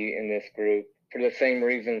wanted to be in this group for the same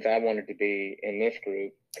reasons I wanted to be in this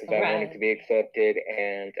group, because I wanted to Right. be accepted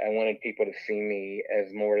and I wanted people to see me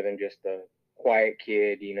as more than just a quiet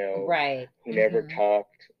kid, Right. who never Mm-hmm.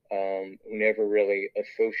 talked, who never really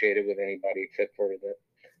associated with anybody except for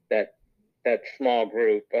that that small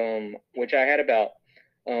group, which I had about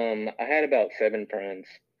 7 friends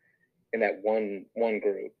in that one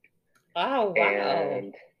group, Oh, wow.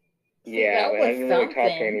 and See, yeah, that but I was didn't really talk to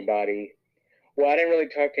something. anybody. Well, I didn't really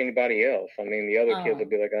talk to anybody else. I mean, the other kids would Oh.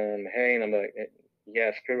 be like, hey, and I'm like,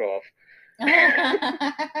 yeah, screw off.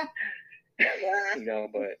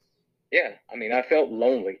 But yeah, I mean, I felt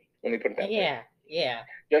lonely. Let me put it that way. Yeah, yeah.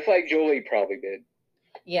 Just like Julie probably did.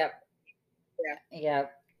 Yep. Yeah. Yep. Yeah.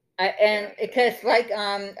 And because like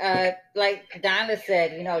Donna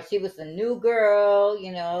said, she was a new girl, and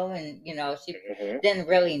she Mm-hmm. didn't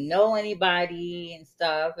really know anybody and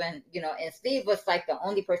stuff, and and Steve was like the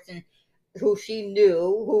only person who she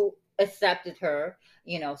knew who accepted her,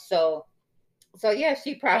 so yeah,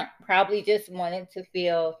 she probably just wanted to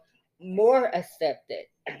feel more accepted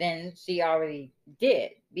than she already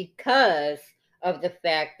did because of the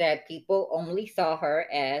fact that people only saw her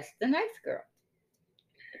as the nice girl.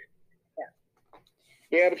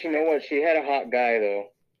 Yeah, but you know what? She had a hot guy though,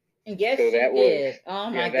 Yes, so she that was did. Oh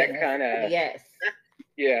my that goodness. kind of Yes.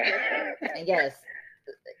 yeah. Yes.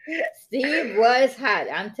 Steve was hot.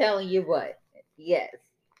 I'm telling you what. Yes.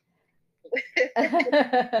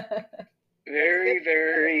 Very,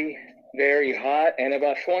 very, very hot. And if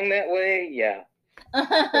I swung that way, yeah.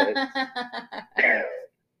 But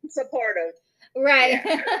Supportive. Right.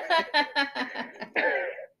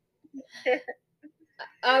 yeah.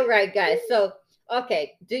 All right, guys. So,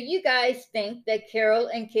 okay, do you guys think that Carol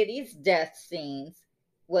and Kitty's death scenes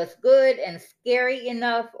was good and scary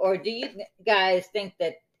enough, or do you guys think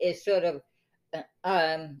that it should have,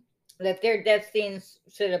 that their death scenes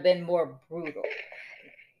should have been more brutal?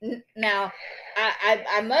 Now,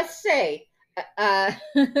 I must say, I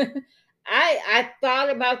thought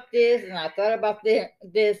about this and I thought about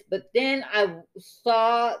this, but then I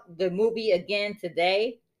saw the movie again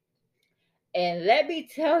today, and let me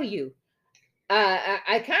tell you,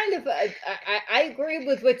 I kind of I agree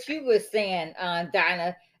with what you were saying,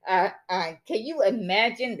 Donna. Can you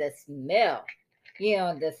imagine the smell?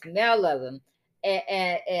 The smell of them, and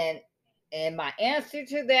and and, and my answer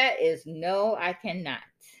to that is no, I cannot.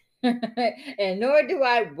 And nor do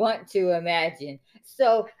I want to imagine.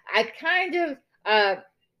 So uh,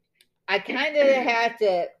 I kind of had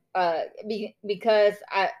to because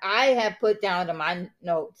I have put down in my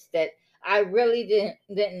notes that I really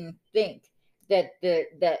didn't think that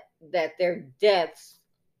that their deaths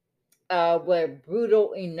were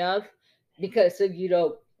brutal enough because of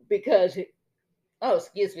because oh,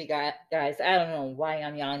 excuse me, guys, I don't know why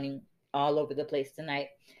I'm yawning all over the place tonight,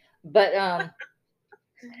 but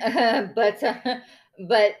but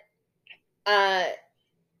but uh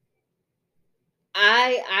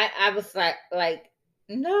I was like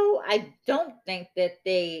no, I don't think that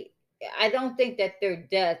their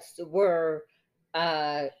deaths were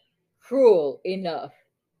uh cruel enough.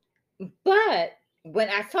 But when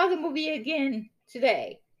I saw the movie again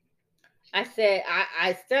today, I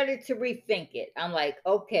started to rethink it. I'm like,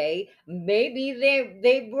 okay, maybe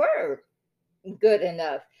they were good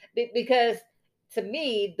enough because to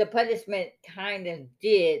me the punishment kind of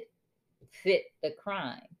did fit the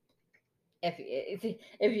crime. If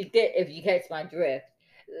you catch my drift.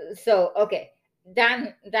 So okay,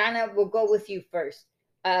 Donna, we'll go with you first.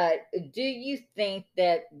 Uh, do you think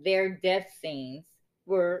that their death scenes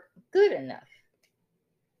were good enough?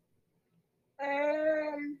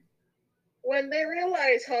 Um, when they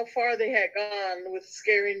realized how far they had gone with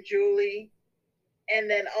scaring Julie, and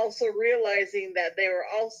then also realizing that they were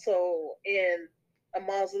also in a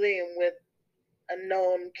mausoleum with a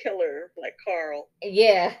known killer like Carl,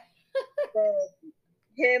 Yeah. so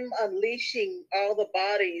him unleashing all the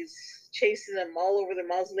bodies, chasing them all over the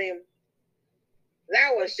mausoleum,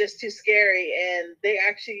 that was just too scary, and they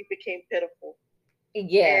actually became pitiful.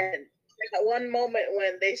 Yeah. And that one moment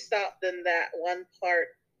when they stopped in that one part,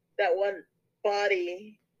 that one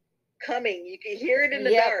body coming, you can hear it in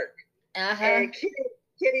the Yep. dark. Uh-huh. And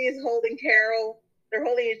Kitty is holding Carol. They're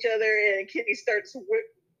holding each other, and Kitty starts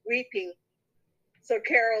weeping. So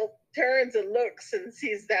Carol turns and looks and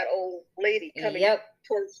sees that old lady coming Yep.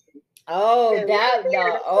 towards them. Oh, And right that there,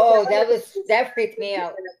 no. that Oh, was that freaked me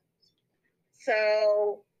out.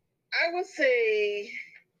 so I would say,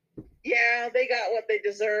 yeah, they got what they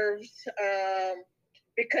deserved,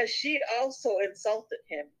 because she also insulted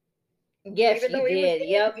him. Yes, Even he though he was did. dead,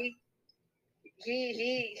 Yep.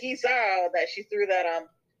 he saw that she threw that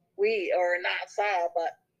weed, or not saw,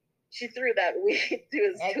 but she threw that weed to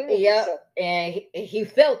his tomb. Yep. So And he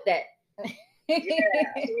felt that.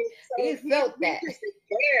 yeah, He felt he that. just didn't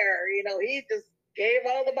care. He just gave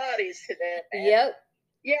all the bodies to them, and Yep.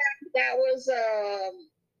 yeah, that was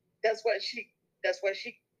that's what she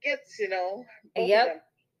gets. Both of Yep.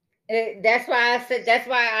 them. That's why I said, that's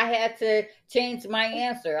why I had to change my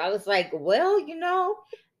answer. I was like, well,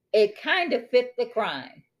 it kind of fit the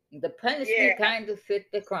crime. The punishment Yeah, kind of fit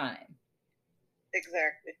the crime.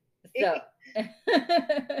 exactly. So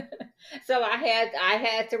so I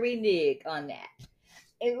had to renege on that.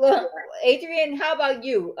 Well, Yeah. Adrian, how about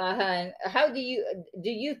you? Hun? How do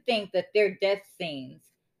you think that their death scenes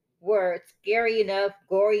were scary enough,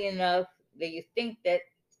 gory enough that you think that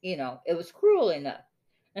it was cruel enough?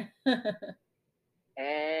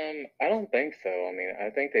 I don't think so. I mean, I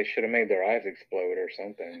think they should have made their eyes explode or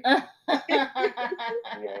something.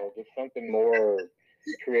 Just something more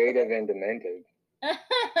creative and demented.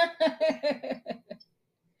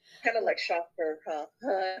 Kind of like Shocker, huh?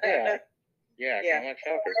 Yeah, yeah, Yeah. kind of like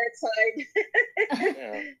Shocker. Art side.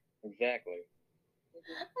 Yeah, exactly.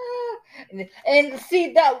 And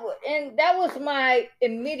that was my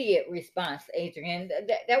immediate response, Adrian.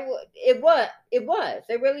 It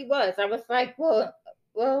really was. I was like, well,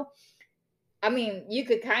 I mean, you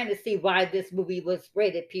could kind of see why this movie was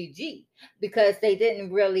rated PG, because they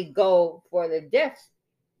didn't really go for the deaths.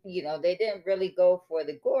 They didn't really go for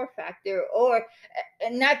the gore factor, or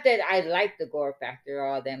and not that I like the gore factor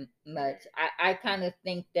all that much. I kind of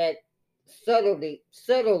think that subtly,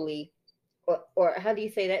 or how do you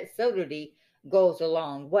say that? Subtlety goes a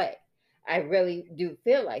long way. I really do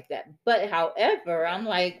feel like that. But however, I'm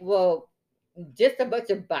like, well, just a bunch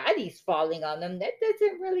of bodies falling on them, that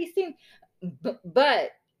doesn't really seem.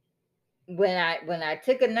 But when I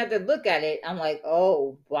took another look at it, I'm like,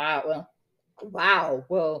 oh wow, wow.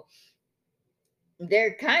 Well,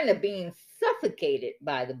 they're kind of being suffocated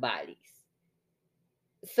by the bodies.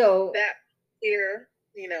 So That fear,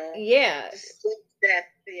 yeah, just death,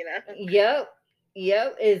 yep,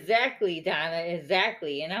 yep, exactly, Donna,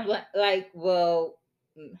 exactly. And I'm like, well,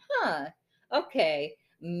 huh, okay,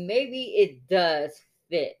 maybe it does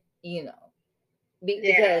fit,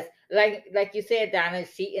 because Yeah, like you said, Donna,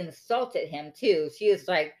 she insulted him too. She was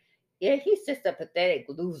like, yeah, he's just a pathetic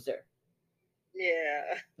loser.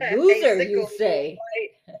 yeah. A Loser, you sickle, say?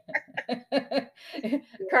 right?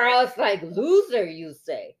 Carl's like, loser, you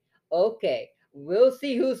say? Okay, we'll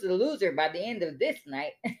see who's the loser by the end of this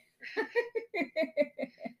night.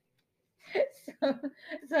 so,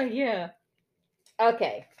 so yeah.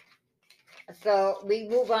 Okay, so we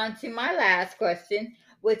move on to my last question,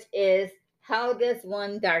 which is, how does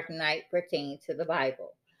one dark night pertain to the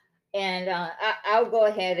Bible? And I'll go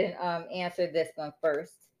ahead and answer this one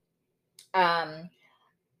first. Um,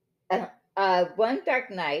 One Dark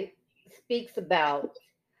Night speaks about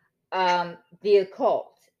the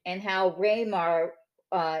occult, and how Raymar,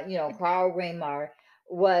 Carl Raymar,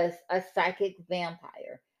 was a psychic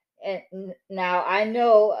vampire. And now I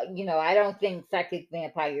know, I don't think psychic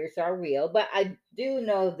vampires are real, but I do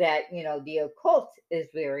know that the occult is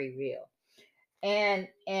very real, and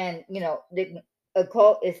the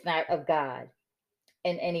occult is not of God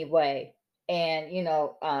in any way, and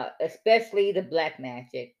especially the black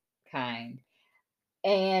magic kind.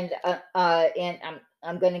 And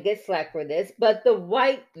I'm gonna get slack for this, but the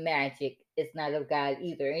white magic is not of God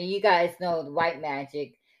either. And you guys know the white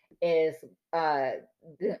magic is uh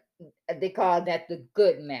the, they call that the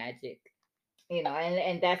good magic,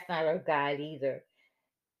 and that's not of God either.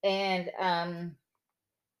 And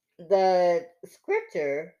the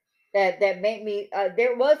scripture that made me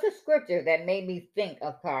there was a scripture that made me think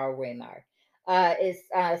of Carl Reymar.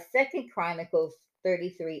 It's Second Chronicles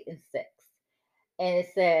 33:6, and it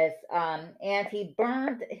says, and he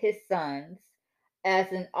burned his sons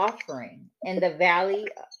as an offering in the valley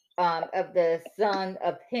of the son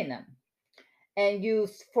of Hinnom, and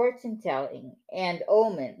used fortune telling and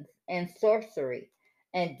omens and sorcery,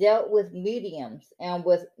 and dealt with mediums and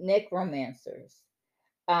with necromancers.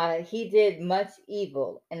 He did much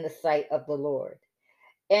evil in the sight of the Lord.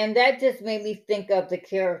 And that just made me think of the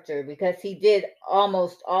character, because he did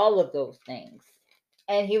almost all of those things.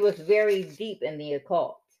 And he was very deep in the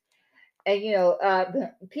occult. And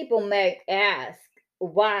people may ask,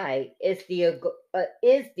 why is the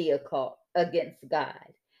occult against God?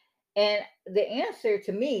 And the answer,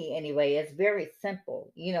 to me anyway, is very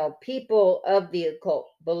simple. People of the occult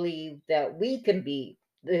believe that we can be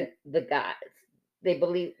the gods. They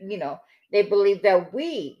believe, they believe that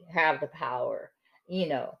we have the power, you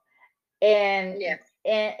know, and Yeah.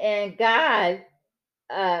 and God,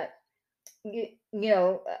 uh, you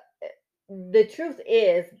know, the truth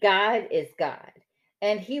is God is God,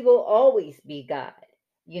 and He will always be God.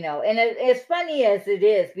 And as funny as it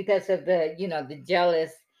is, because of the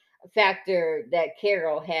jealous factor that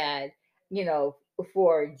Carol had, you know,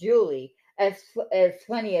 for Julie. As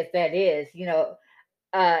funny as that is,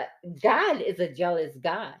 uh, God is a jealous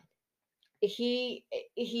God. His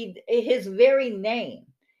very name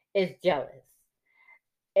is jealous.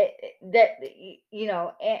 That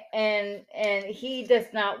and he does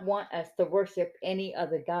not want us to worship any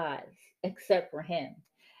other gods except for him.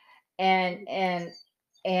 And and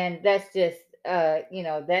and that's just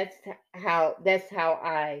that's how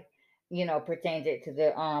I pertained it to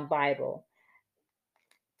the Bible.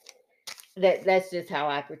 That's just how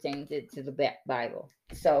I pertained it to the Bible.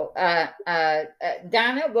 So,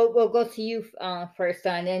 Donna, we'll go to you first,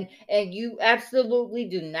 son, and you absolutely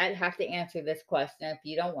do not have to answer this question if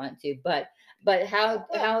you don't want to. But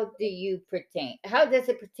how do you pertain? How does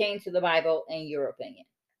it pertain to the Bible in your opinion?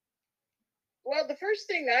 Well, the first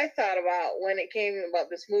thing I thought about when it came about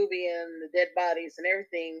this movie and the dead bodies and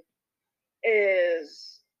everything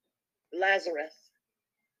is Lazarus,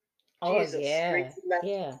 Oh Jesus, yeah, raising Lazarus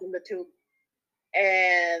yeah, from the tomb,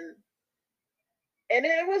 and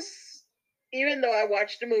it was, even though I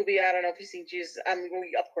watched the movie, I don't know if you've seen Jesus. I mean, well,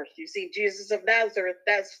 of course you've seen Jesus of Nazareth.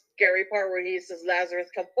 That scary part where he says, "Lazarus,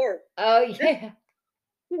 come forth." oh This yeah,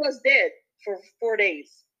 He was dead for 4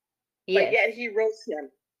 days, but yes, yet he rose him,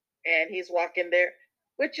 and he's walking there,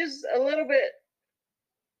 which is a little bit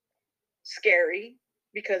scary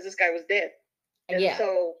because this guy was dead. And yeah,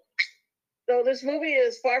 so this movie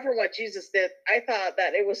is far from what Jesus did. I thought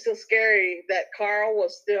that it was still scary that Carl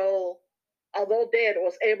was still, although dead,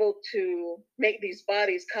 was able to make these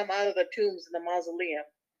bodies come out of the tombs in the mausoleum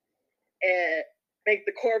and make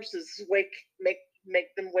the corpses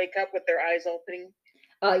make them wake up with their eyes opening.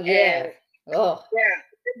 oh And yeah, oh yeah,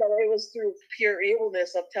 but it was through pure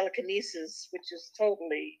evilness of telekinesis, which is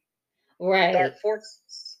totally right, dark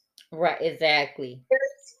forces. right, exactly,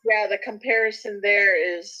 Yeah, the comparison there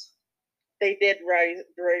is they did rise,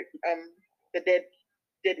 the dead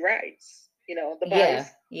did rise. The yeah,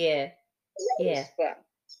 bodies yeah, yeah. rose, but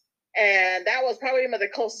and that was probably the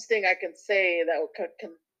closest thing I can say that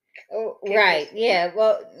Oh, came close right. to true. Yeah.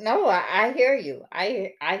 Well, no, I hear you.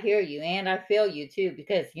 I hear you, and I feel you too,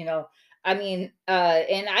 because I mean,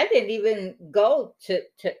 and I didn't even go to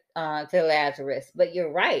Lazarus, but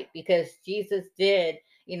you're right, because Jesus did.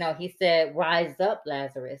 He said, "Rise up,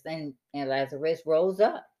 Lazarus," and Lazarus rose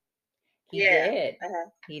up. He Yeah. did. Uh-huh.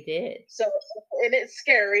 He did. So, and it's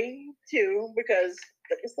scary too because,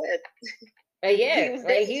 like I said, he Yeah, was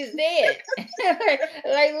dead. like he's dead.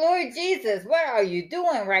 Like, Lord Jesus, what are you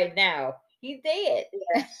doing right now? He's dead.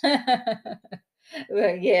 Yes.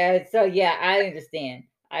 Well, yeah, so yeah, I understand.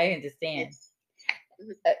 I understand. Yes.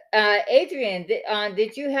 Mhm. Adrian,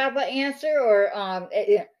 did you have an answer, or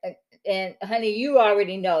and honey, you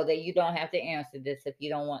already know that you don't have to answer this if you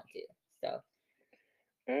don't want to. So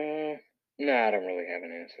Uh, no, I don't really have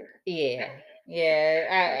an answer. yeah,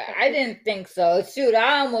 yeah, I didn't think so. Shoot,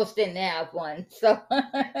 I almost didn't have one. So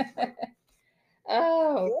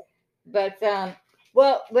oh, but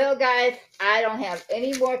well, guys, I don't have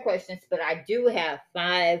any more questions, but I do have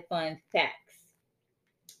 5 fun facts.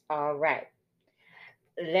 All right,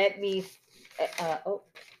 let me. Oh,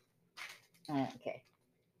 okay.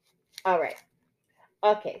 All right.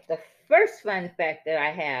 Okay. The first fun fact that I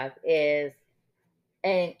have is,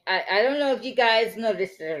 and I don't know if you guys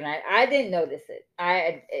noticed it or not. I didn't notice it.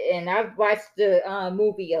 I've watched the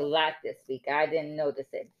movie a lot this week. I didn't notice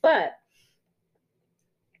it, but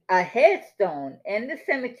a headstone in the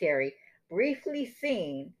cemetery, briefly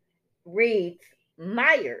seen, reads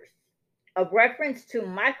Myers, a reference to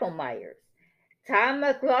Michael Myers. Tom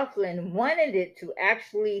McLaughlin wanted it to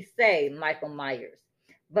actually say Michael Myers,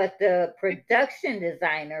 but the production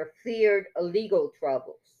designer feared legal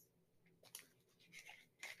troubles.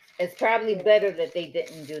 It's probably better that they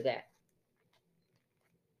didn't do that.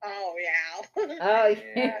 Oh yeah. Oh,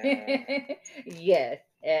 Yeah. yes.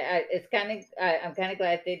 It's kind of. I'm kind of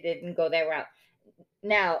glad they didn't go that route.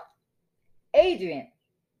 Now, Adrian,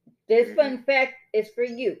 this Hmm. fun fact is for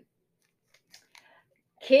you.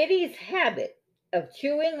 Kitty's habit of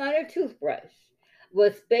chewing on her toothbrush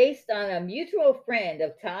was based on a mutual friend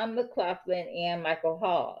of Tom McLaughlin and Michael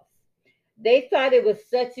Hawes. They thought it was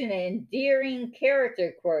such an endearing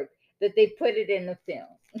character quirk that they put it in the film.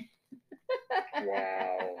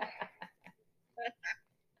 Wow.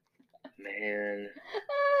 Man.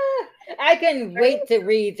 I can wait to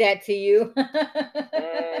read that to you.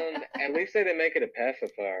 At least they didn't make it a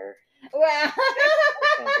pacifier Wow.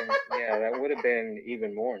 or something. Yeah, that would have been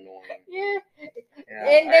even more annoying. Yeah. Yeah,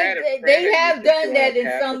 And I had a friend they that used have to done chew on a that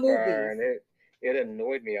in some pacifier, movies. and it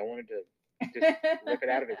annoyed me. I wanted to just rip it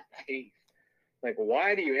out of his teeth. Like,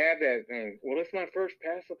 why do you have that thing? Well, it's my first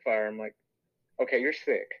pacifier. I'm like, okay, you're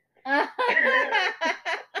sick.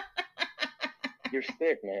 You're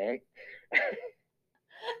sick, man.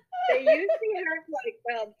 They usually have like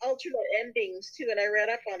alternate endings too, and I read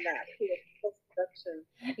up on that too. Production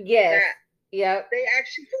Yes. that Yep. they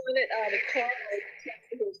actually wanted Carl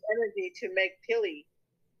to his energy to make Tilly,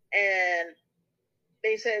 and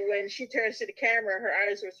they said when she turns to the camera, her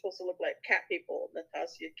eyes were supposed to look like cat people,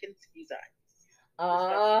 Natasha Kinski's eyes.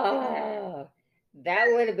 Oh, that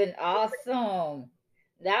would have been awesome.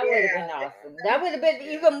 That would have Yeah, been awesome. That would have been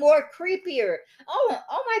even more creepier. Oh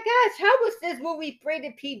my gosh, how was this movie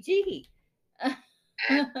rated PG?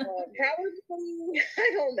 probably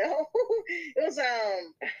I don't know. It was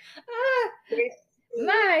Ah, they-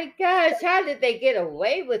 my gosh, how did they get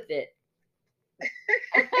away with it?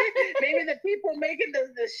 maybe the people making the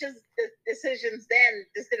decisions then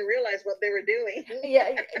just didn't realize what they were doing.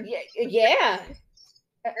 Yeah, yeah.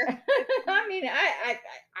 I mean,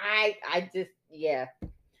 I just, yeah.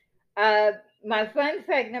 Uh, my fun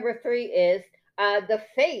fact number three is the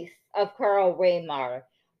face of Carl Raymar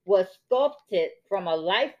was sculpted from a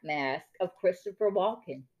life mask of Christopher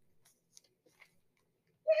Walken.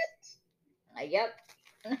 Yep.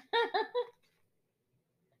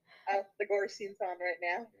 The gore scene's on right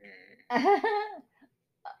now.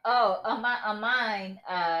 Oh, on mine,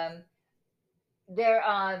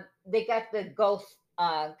 they got the ghost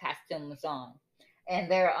costumes on, and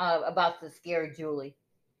they're about to scare Julie.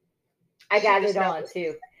 I She got just it on noticed.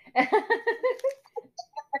 too.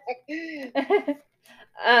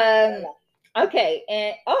 um, okay,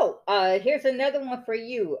 and here's another one for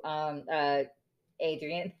you,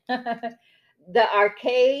 Adrian. The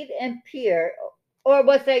arcade and pier, or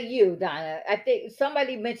was that you, Donna? I think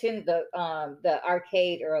somebody mentioned the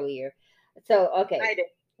arcade earlier. So okay, I did.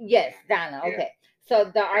 yes, Donna. Yeah. Okay, so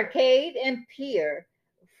the arcade and pier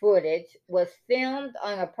footage was filmed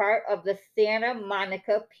on a part of the Santa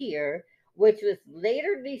Monica Pier, which was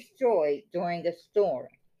later destroyed during a storm.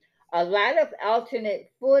 A lot of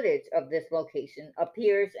alternate footage of this location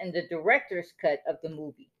appears in the director's cut of the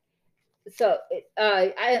movie. So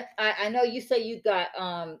I know you say you got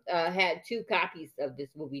had two copies of this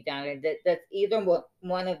movie down there. Does either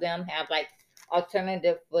one of them have like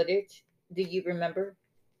alternative footage? Do you remember?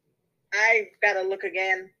 I gotta look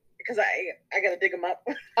again because I gotta dig them up.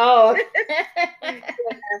 Oh,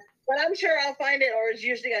 But I'm sure I'll find it, or it's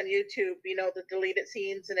usually on YouTube. You know, the deleted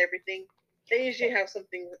scenes and everything. They usually have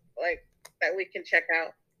something like that we can check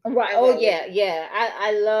out. right. I Oh love it. yeah, yeah.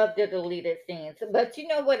 I love the deleted scenes, but you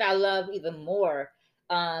know what I love even more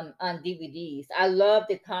on DVDs. I love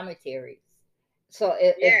the commentaries. So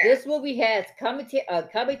if Yeah. this movie has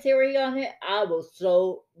commentary on it, I will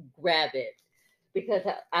so grab it because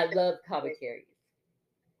I love commentaries.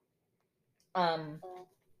 Um,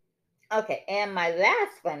 okay, and my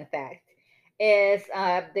last fun fact is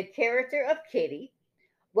the character of Kitty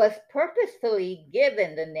was purposefully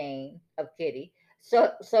given the name of Kitty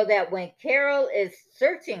so that when Carol is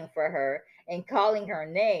searching for her and calling her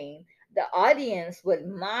name, the audience would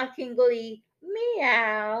mockingly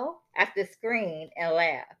meow at the screen and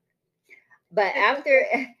laugh. But after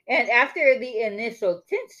the initial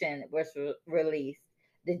tension was released,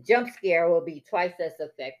 the jump scare will be twice as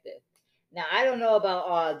effective. Now I don't know about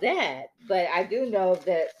all that, but I do know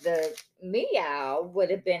that the meow would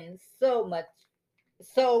have been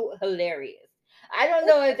so hilarious. I don't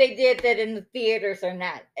know if they did that in the theaters or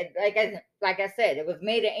not. Like I said, it was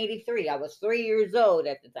made in '83. I was 3 years old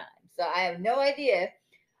at the time, so I have no idea.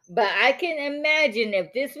 But I can imagine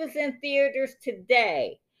if this was in theaters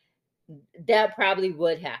today, that probably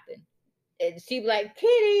would happen. And she'd be like,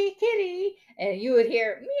 "Kitty, kitty," and you would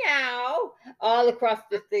hear meow all across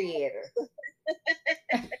the theater.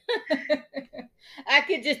 I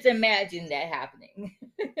could just imagine that happening.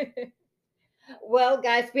 Well,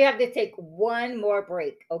 guys, we have to take one more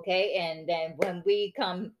break, okay? And then when we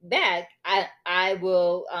come back, I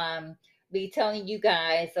will be telling you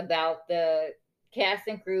guys about the cast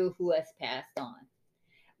and crew who has passed on.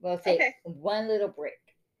 We'll take Okay. one little break.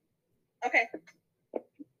 Okay.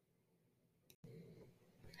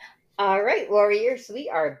 All right, warriors, we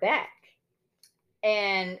are back,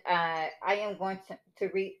 and I am going to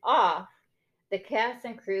read off the cast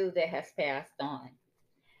and crew that has passed on.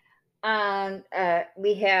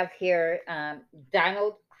 We have here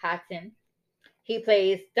Donald Houghton. He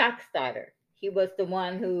plays Doc's daughter. He was the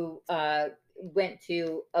one who went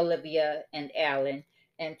to Olivia and Alan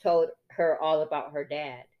and told her all about her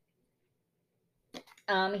dad.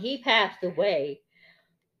 He passed away.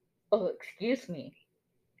 Oh, excuse me.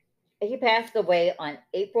 He passed away on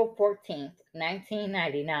April 14th,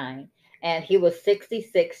 1999, and he was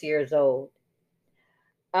 66 years old.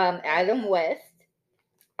 Adam West,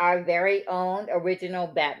 our very own original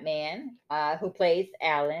Batman, who plays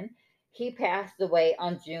Alan, he passed away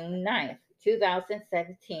on June 9th,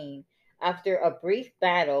 2017, after a brief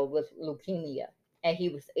battle with leukemia, and he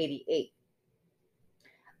was 88.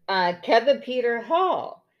 Kevin Peter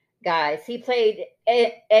Hall, guys, he played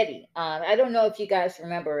Eddie. I don't know if you guys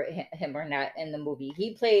remember him or not in the movie.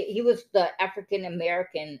 He was the African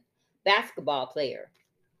American basketball player.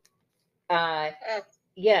 Oh,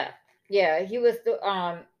 Yeah, yeah, he was the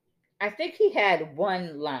I think he had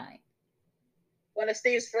one line. one of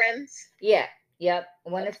Steve's friends. Yeah, yep,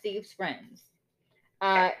 one of Steve's friends.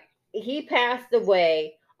 Uh, he passed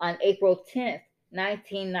away on April 10th,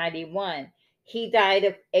 1991. He died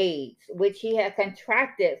of AIDS, which he had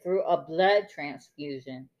contracted through a blood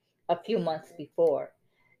transfusion a few months before,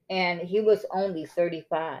 and he was only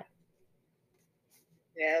 35.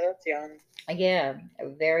 Yeah, that's young. Yeah,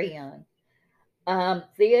 very young.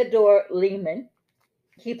 Theodore Lehman,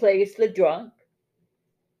 he plays the drunk.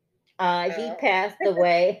 He Oh, passed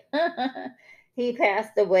away. He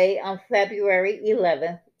passed away on February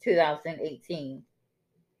 11th, 2018.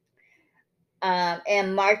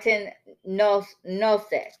 And Martin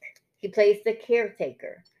Nosek, he plays the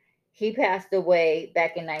caretaker. He passed away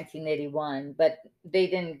back in 1981, but they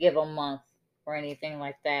didn't give a month or anything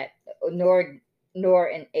like that, nor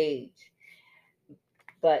an age.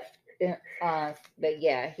 But but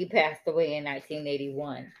yeah, he passed away in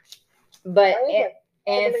 1981. But that was like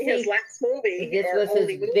and probably his see, last movie this or was his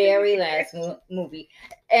only movie. very last movie.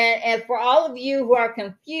 And for all of you who are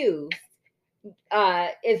confused,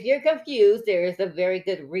 if you're confused, there is a very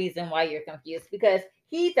good reason why you're confused because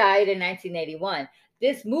he died in 1981.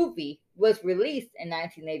 This movie was released in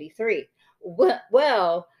 1983.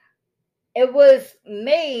 Well, it was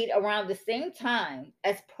made around the same time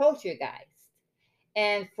as Poltergeist.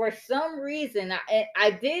 And for some reason,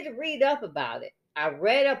 I did read up about it. I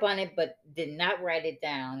read up on it, but did not write it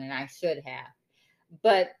down, and I should have.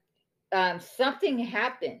 But something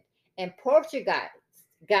happened, and Poltergeist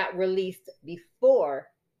got released before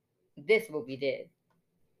this movie did.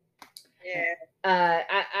 Yeah.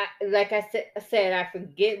 Like I said, I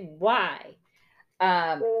forget why.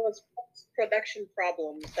 Um, Well, it was production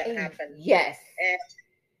problems that happened. yes, And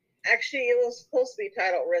actually, it was supposed to be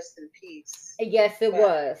titled "Rest in Peace," yes, it but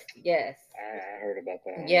was. Yes, I heard about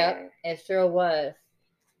that. yep, it sure was.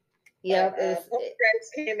 Yep, it was.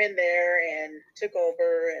 Poltergeist came in there and took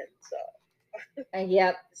over, and so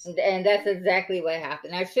Yep, and that's exactly what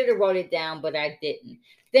happened. I should have wrote it down, but I didn't.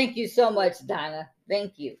 Thank you so much, Donna.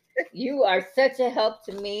 Thank you. You are such a help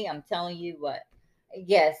to me. I'm telling you what.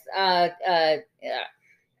 Yes,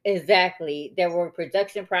 exactly. There were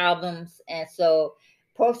production problems, and so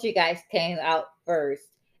Poltergeist came out first,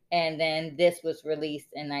 and then this was released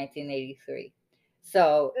in 1983.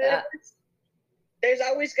 So, there's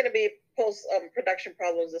always going to be post production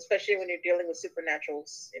problems, especially when you're dealing with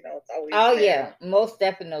supernaturals. You know, it's always oh there. yeah, most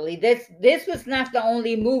definitely. This was not the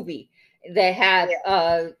only movie that had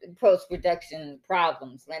Yeah. post production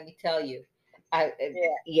problems. Let me tell you.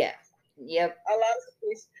 Yeah, yep. A lot of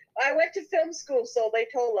these. I went to film school, so they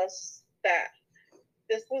told us that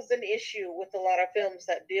this was an issue with a lot of films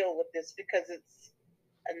that deal with this because it's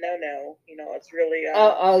a no. You know, it's really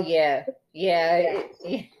Oh yeah, yeah.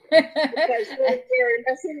 because they're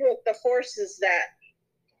messing with the forces that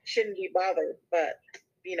shouldn't be bothered, but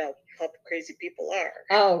you know how crazy people are.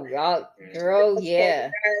 Oh, girl,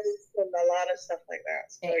 yeah. And a lot of stuff like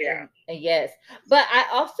that. So yeah. Yes, but I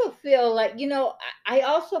also feel like I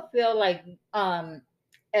also feel like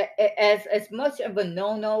as much of a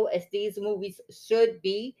no as these movies should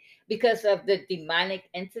be because of the demonic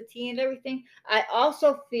entity and everything. I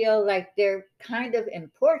also feel like they're kind of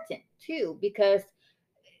important too because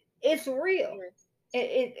it's real.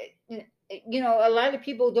 A lot of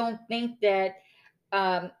people don't think that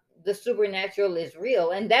um, the supernatural is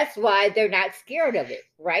real, and that's why they're not scared of it,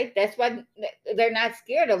 right? That's why they're not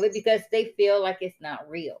scared of it because they feel like it's not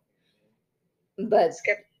real. But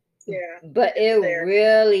Yeah, but it there.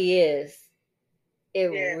 really is.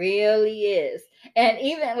 It Yeah. really is, and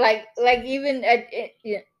even even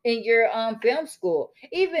in your film school,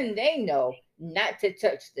 even they know not to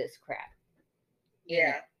touch this crap.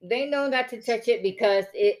 Yeah. They know not to touch it because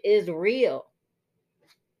it is real.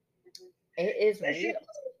 It is Especially real.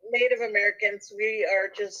 Native Americans, we are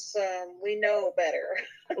just we know better.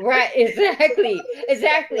 Right, So exactly,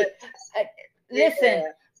 exactly. but Uh, Listen,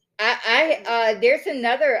 yeah, there's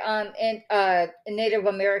another Native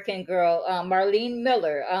American girl, Marlene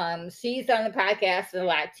Miller. She's on the podcast a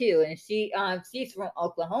lot too, and she's from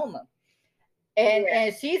Oklahoma, yeah.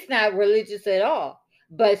 and she's not religious at all.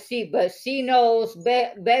 But she knows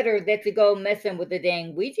better than to go messing with the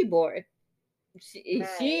dang Ouija board. She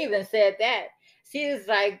Oh even said that. She was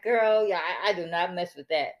like, "Girl, yeah, I do not mess with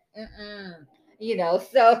that." Mm-mm.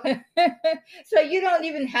 So so you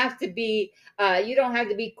don't have to be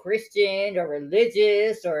Christian or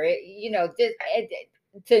religious or just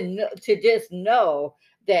to just know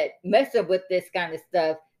that messing with this kind of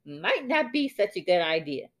stuff might not be such a good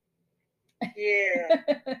idea. yeah.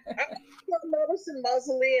 I also noticed in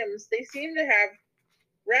mausoleums they seem to have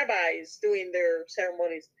rabbis doing their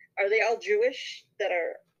ceremonies. Are they all Jewish that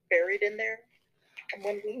are buried in there? I'm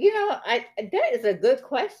wondering. I that is a good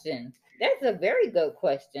question. That's a very good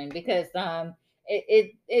question because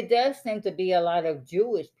it does seem to be a lot of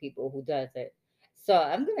Jewish people who does it. So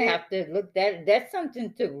I'm gonna Yeah. have to look that's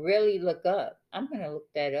something to really look up. I'm gonna look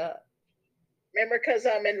that up. Remember, because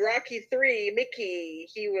in Rocky 3, Mickey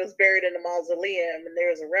he was buried in a mausoleum, and there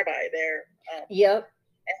was a rabbi there. Yep.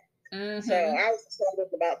 So Mm-hmm. I was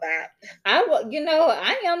excited about that. I will.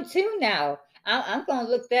 I am too now. I'm gonna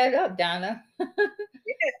look that up, Donna. Yeah,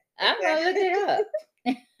 I'm gonna look it up.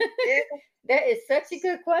 yeah, That is such a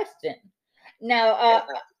good question. Now, yeah.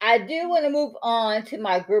 I do want to move on to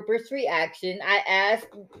my groupers reaction. I asked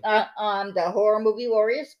the Horror Movie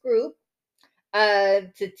Warriors group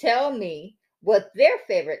to tell me what their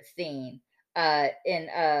favorite scene in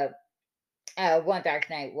One Dark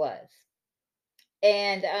Night was,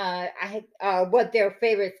 and what their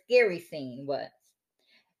favorite scary scene was.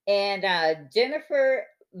 And Jennifer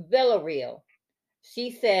Villarreal,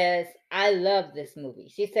 she says, I love this movie.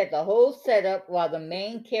 She said the whole setup while the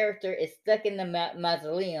main character is stuck in the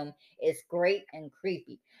mausoleum is great and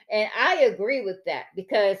creepy. And I agree with that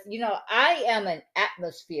because, I am an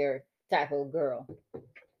atmosphere type of girl.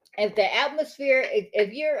 If the atmosphere,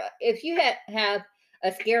 if you have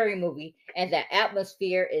a scary movie and the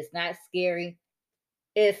atmosphere is not scary,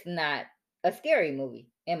 it's not a scary movie,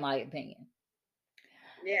 in my opinion.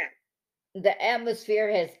 Yeah. The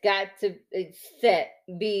atmosphere has got to set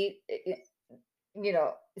be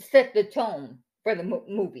set the tone for the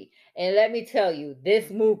movie. And let me tell you, this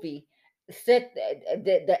movie set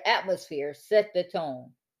the atmosphere, set the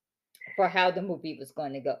tone for how the movie was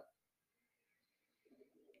going to go.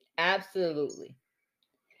 Absolutely.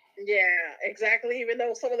 Yeah, exactly. Even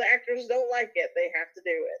though some of the actors don't like it, they have to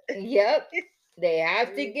do Yep. it. They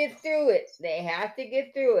have to get through it. They have to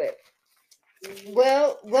get through it. Mhm.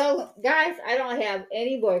 Well, guys, I don't have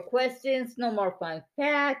any more questions, no more fun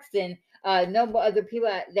facts, and no more other people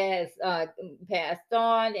that has passed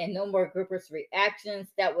on, and no more groupers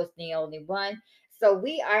reactions. That was the only one. So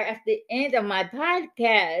we are at the end of my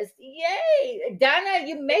podcast. Yay, Donna,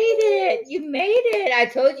 you made it! You made it! I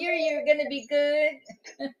told you were gonna be good.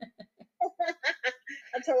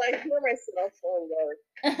 Until I hear myself, oh Lord.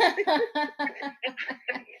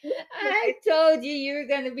 I told you were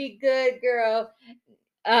gonna be good, girl.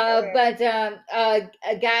 Guys,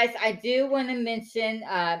 I do want to mention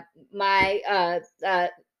my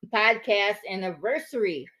podcast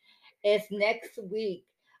anniversary is next week.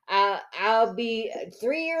 I'll be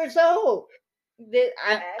 3 years old.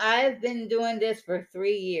 Awesome. I've been doing this for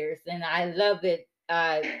 3 years, and I love it.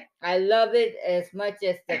 I love it as much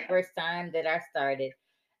as the first time that I started.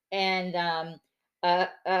 And I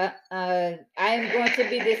am going to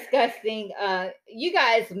be discussing. You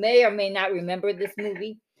guys may or may not remember this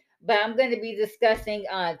movie, but I'm going to be discussing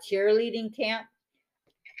cheerleading camp.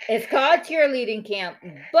 It's called cheerleading camp,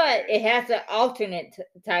 but it has an alternate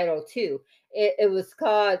title too. It was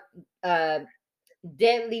called uh,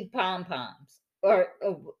 Deadly Pom Poms, or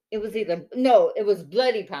it was either no, it was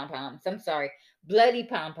Bloody Pom Poms. I'm sorry, Bloody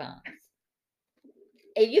Pom Poms.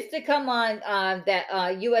 It used to come on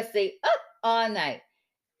that USA Up All Night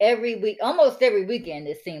every week, almost every weekend.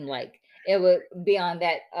 It seemed like it would be on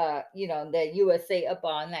that, the USA Up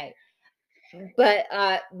All Night. But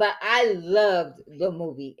I loved the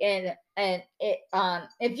movie, and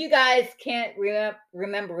if you guys can't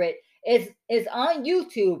remember it, it's on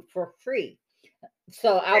YouTube for free.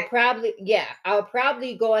 So Okay. I'll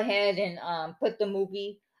probably go ahead and put the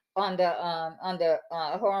movie on the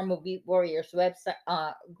Horror Movie Warriors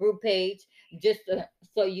website group page, just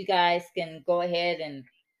so you guys can go ahead and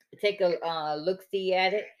take a look see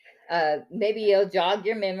at it. Maybe it'll jog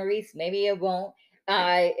your memories, maybe it won't.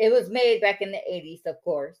 It was made back in the 80s, of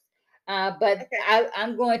course. But Okay.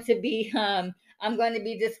 I'm going to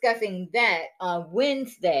be discussing that on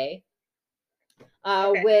Wednesday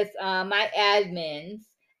Okay. with my admins,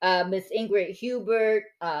 Miss Ingrid Hubert,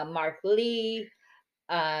 Mark Lee,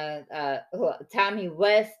 Tommy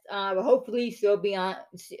West. Hopefully she'll be on.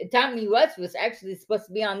 Tommy West was actually supposed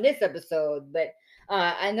to be on this episode, but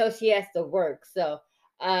I know she has to work. So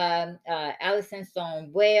Allison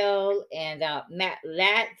Stone Whale and Matt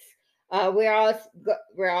Latz. We're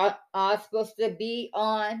all supposed to be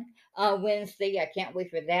on Wednesday. I can't wait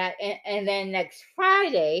for that. And then next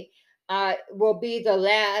Friday will be the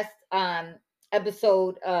last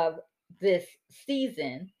episode of this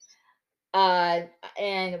season, uh,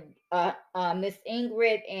 and Miss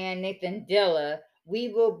Ingrid and Nathan Dilla, we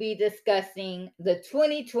will be discussing the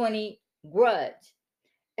 2020 Grudge.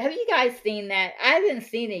 Have you guys seen that? I haven't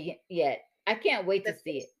seen it yet. I can't wait to The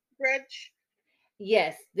see it. Grudge.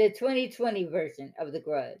 Yes, the 2020 version of the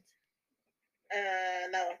Grudge.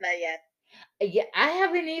 No, not yet. Yeah, I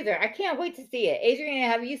haven't either. I can't wait to see it. Adrian,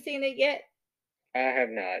 have you seen it yet? I have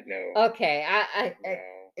not. No. Okay, No.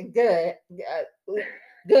 good,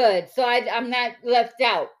 good. So I'm not left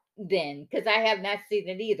out then, because I have not seen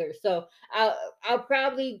it either. So I'll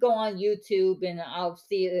probably go on YouTube and I'll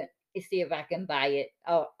see if I can buy it.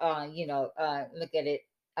 Look at it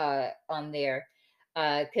on there,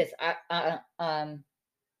 because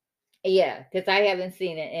yeah, because I haven't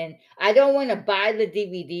seen it, and I don't want to buy the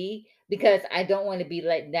DVD because I don't want to be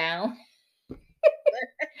let down.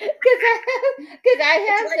 Because I It's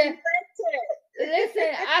have why you the rent listen,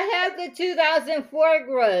 it. I have the 2004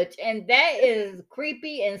 Grudge, and that is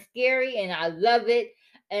creepy and scary, and I love it.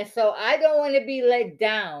 And so I don't want to be let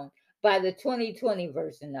down by the 2020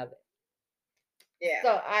 version of it. Yeah.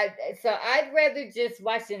 So I'd rather just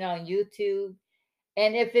watch it on YouTube,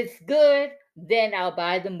 and if it's good, then I'll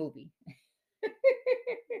buy the movie.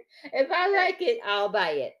 If I Okay. like it, I'll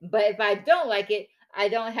buy it. But if I don't like it, I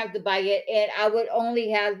don't have to buy it, and I would only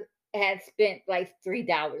have had spent like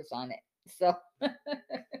 $3 on it. So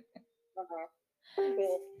Uh-huh.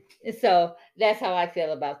 Cool. so that's how I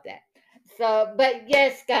feel about that. So, but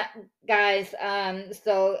yes, guys,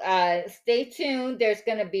 stay tuned. There's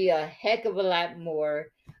going to be a heck of a lot more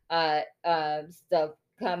stuff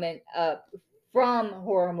coming up from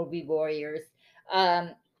Horror Movie Warriors.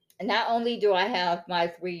 Um, not only do I have my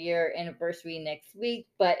 3-year anniversary next week,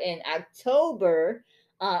 but in October,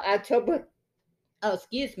 oh,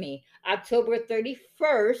 excuse me, October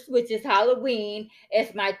 31st, which is Halloween,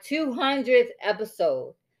 is my 200th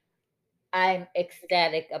episode. I'm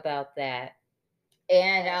ecstatic about that.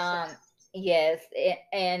 And Awesome. yes,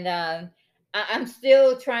 and I'm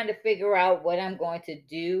still trying to figure out what I'm going to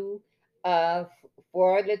do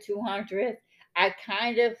for the 200th. I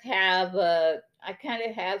kind of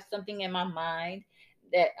have something in my mind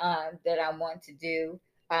that I want to do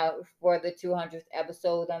for the 200th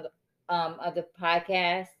episode of the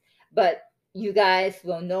podcast, but you guys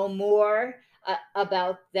will know more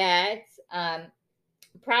about that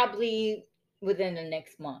probably within the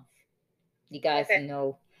next month. You guys Okay.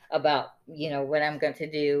 know about what I'm going to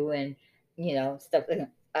do, and stuff.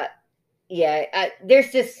 Uh, yeah,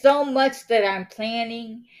 there's just so much that I'm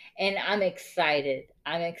planning, and I'm excited.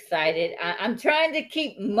 I'm trying to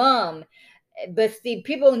keep mum, but see,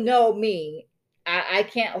 people know me. I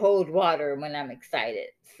can't hold water when I'm excited.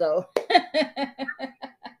 So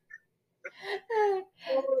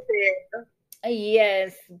Oh dear.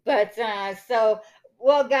 yes, but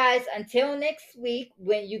well, guys, until next week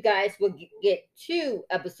when you guys will get 2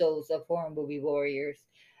 episodes of Horror Movie Warriors.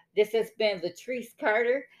 This has been Latrice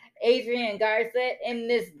Carter, Adrian Garza, and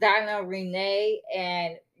Miss Donna Renee,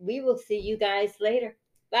 and we will see you guys later.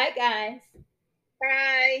 Bye, guys.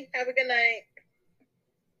 Bye. Have a good night.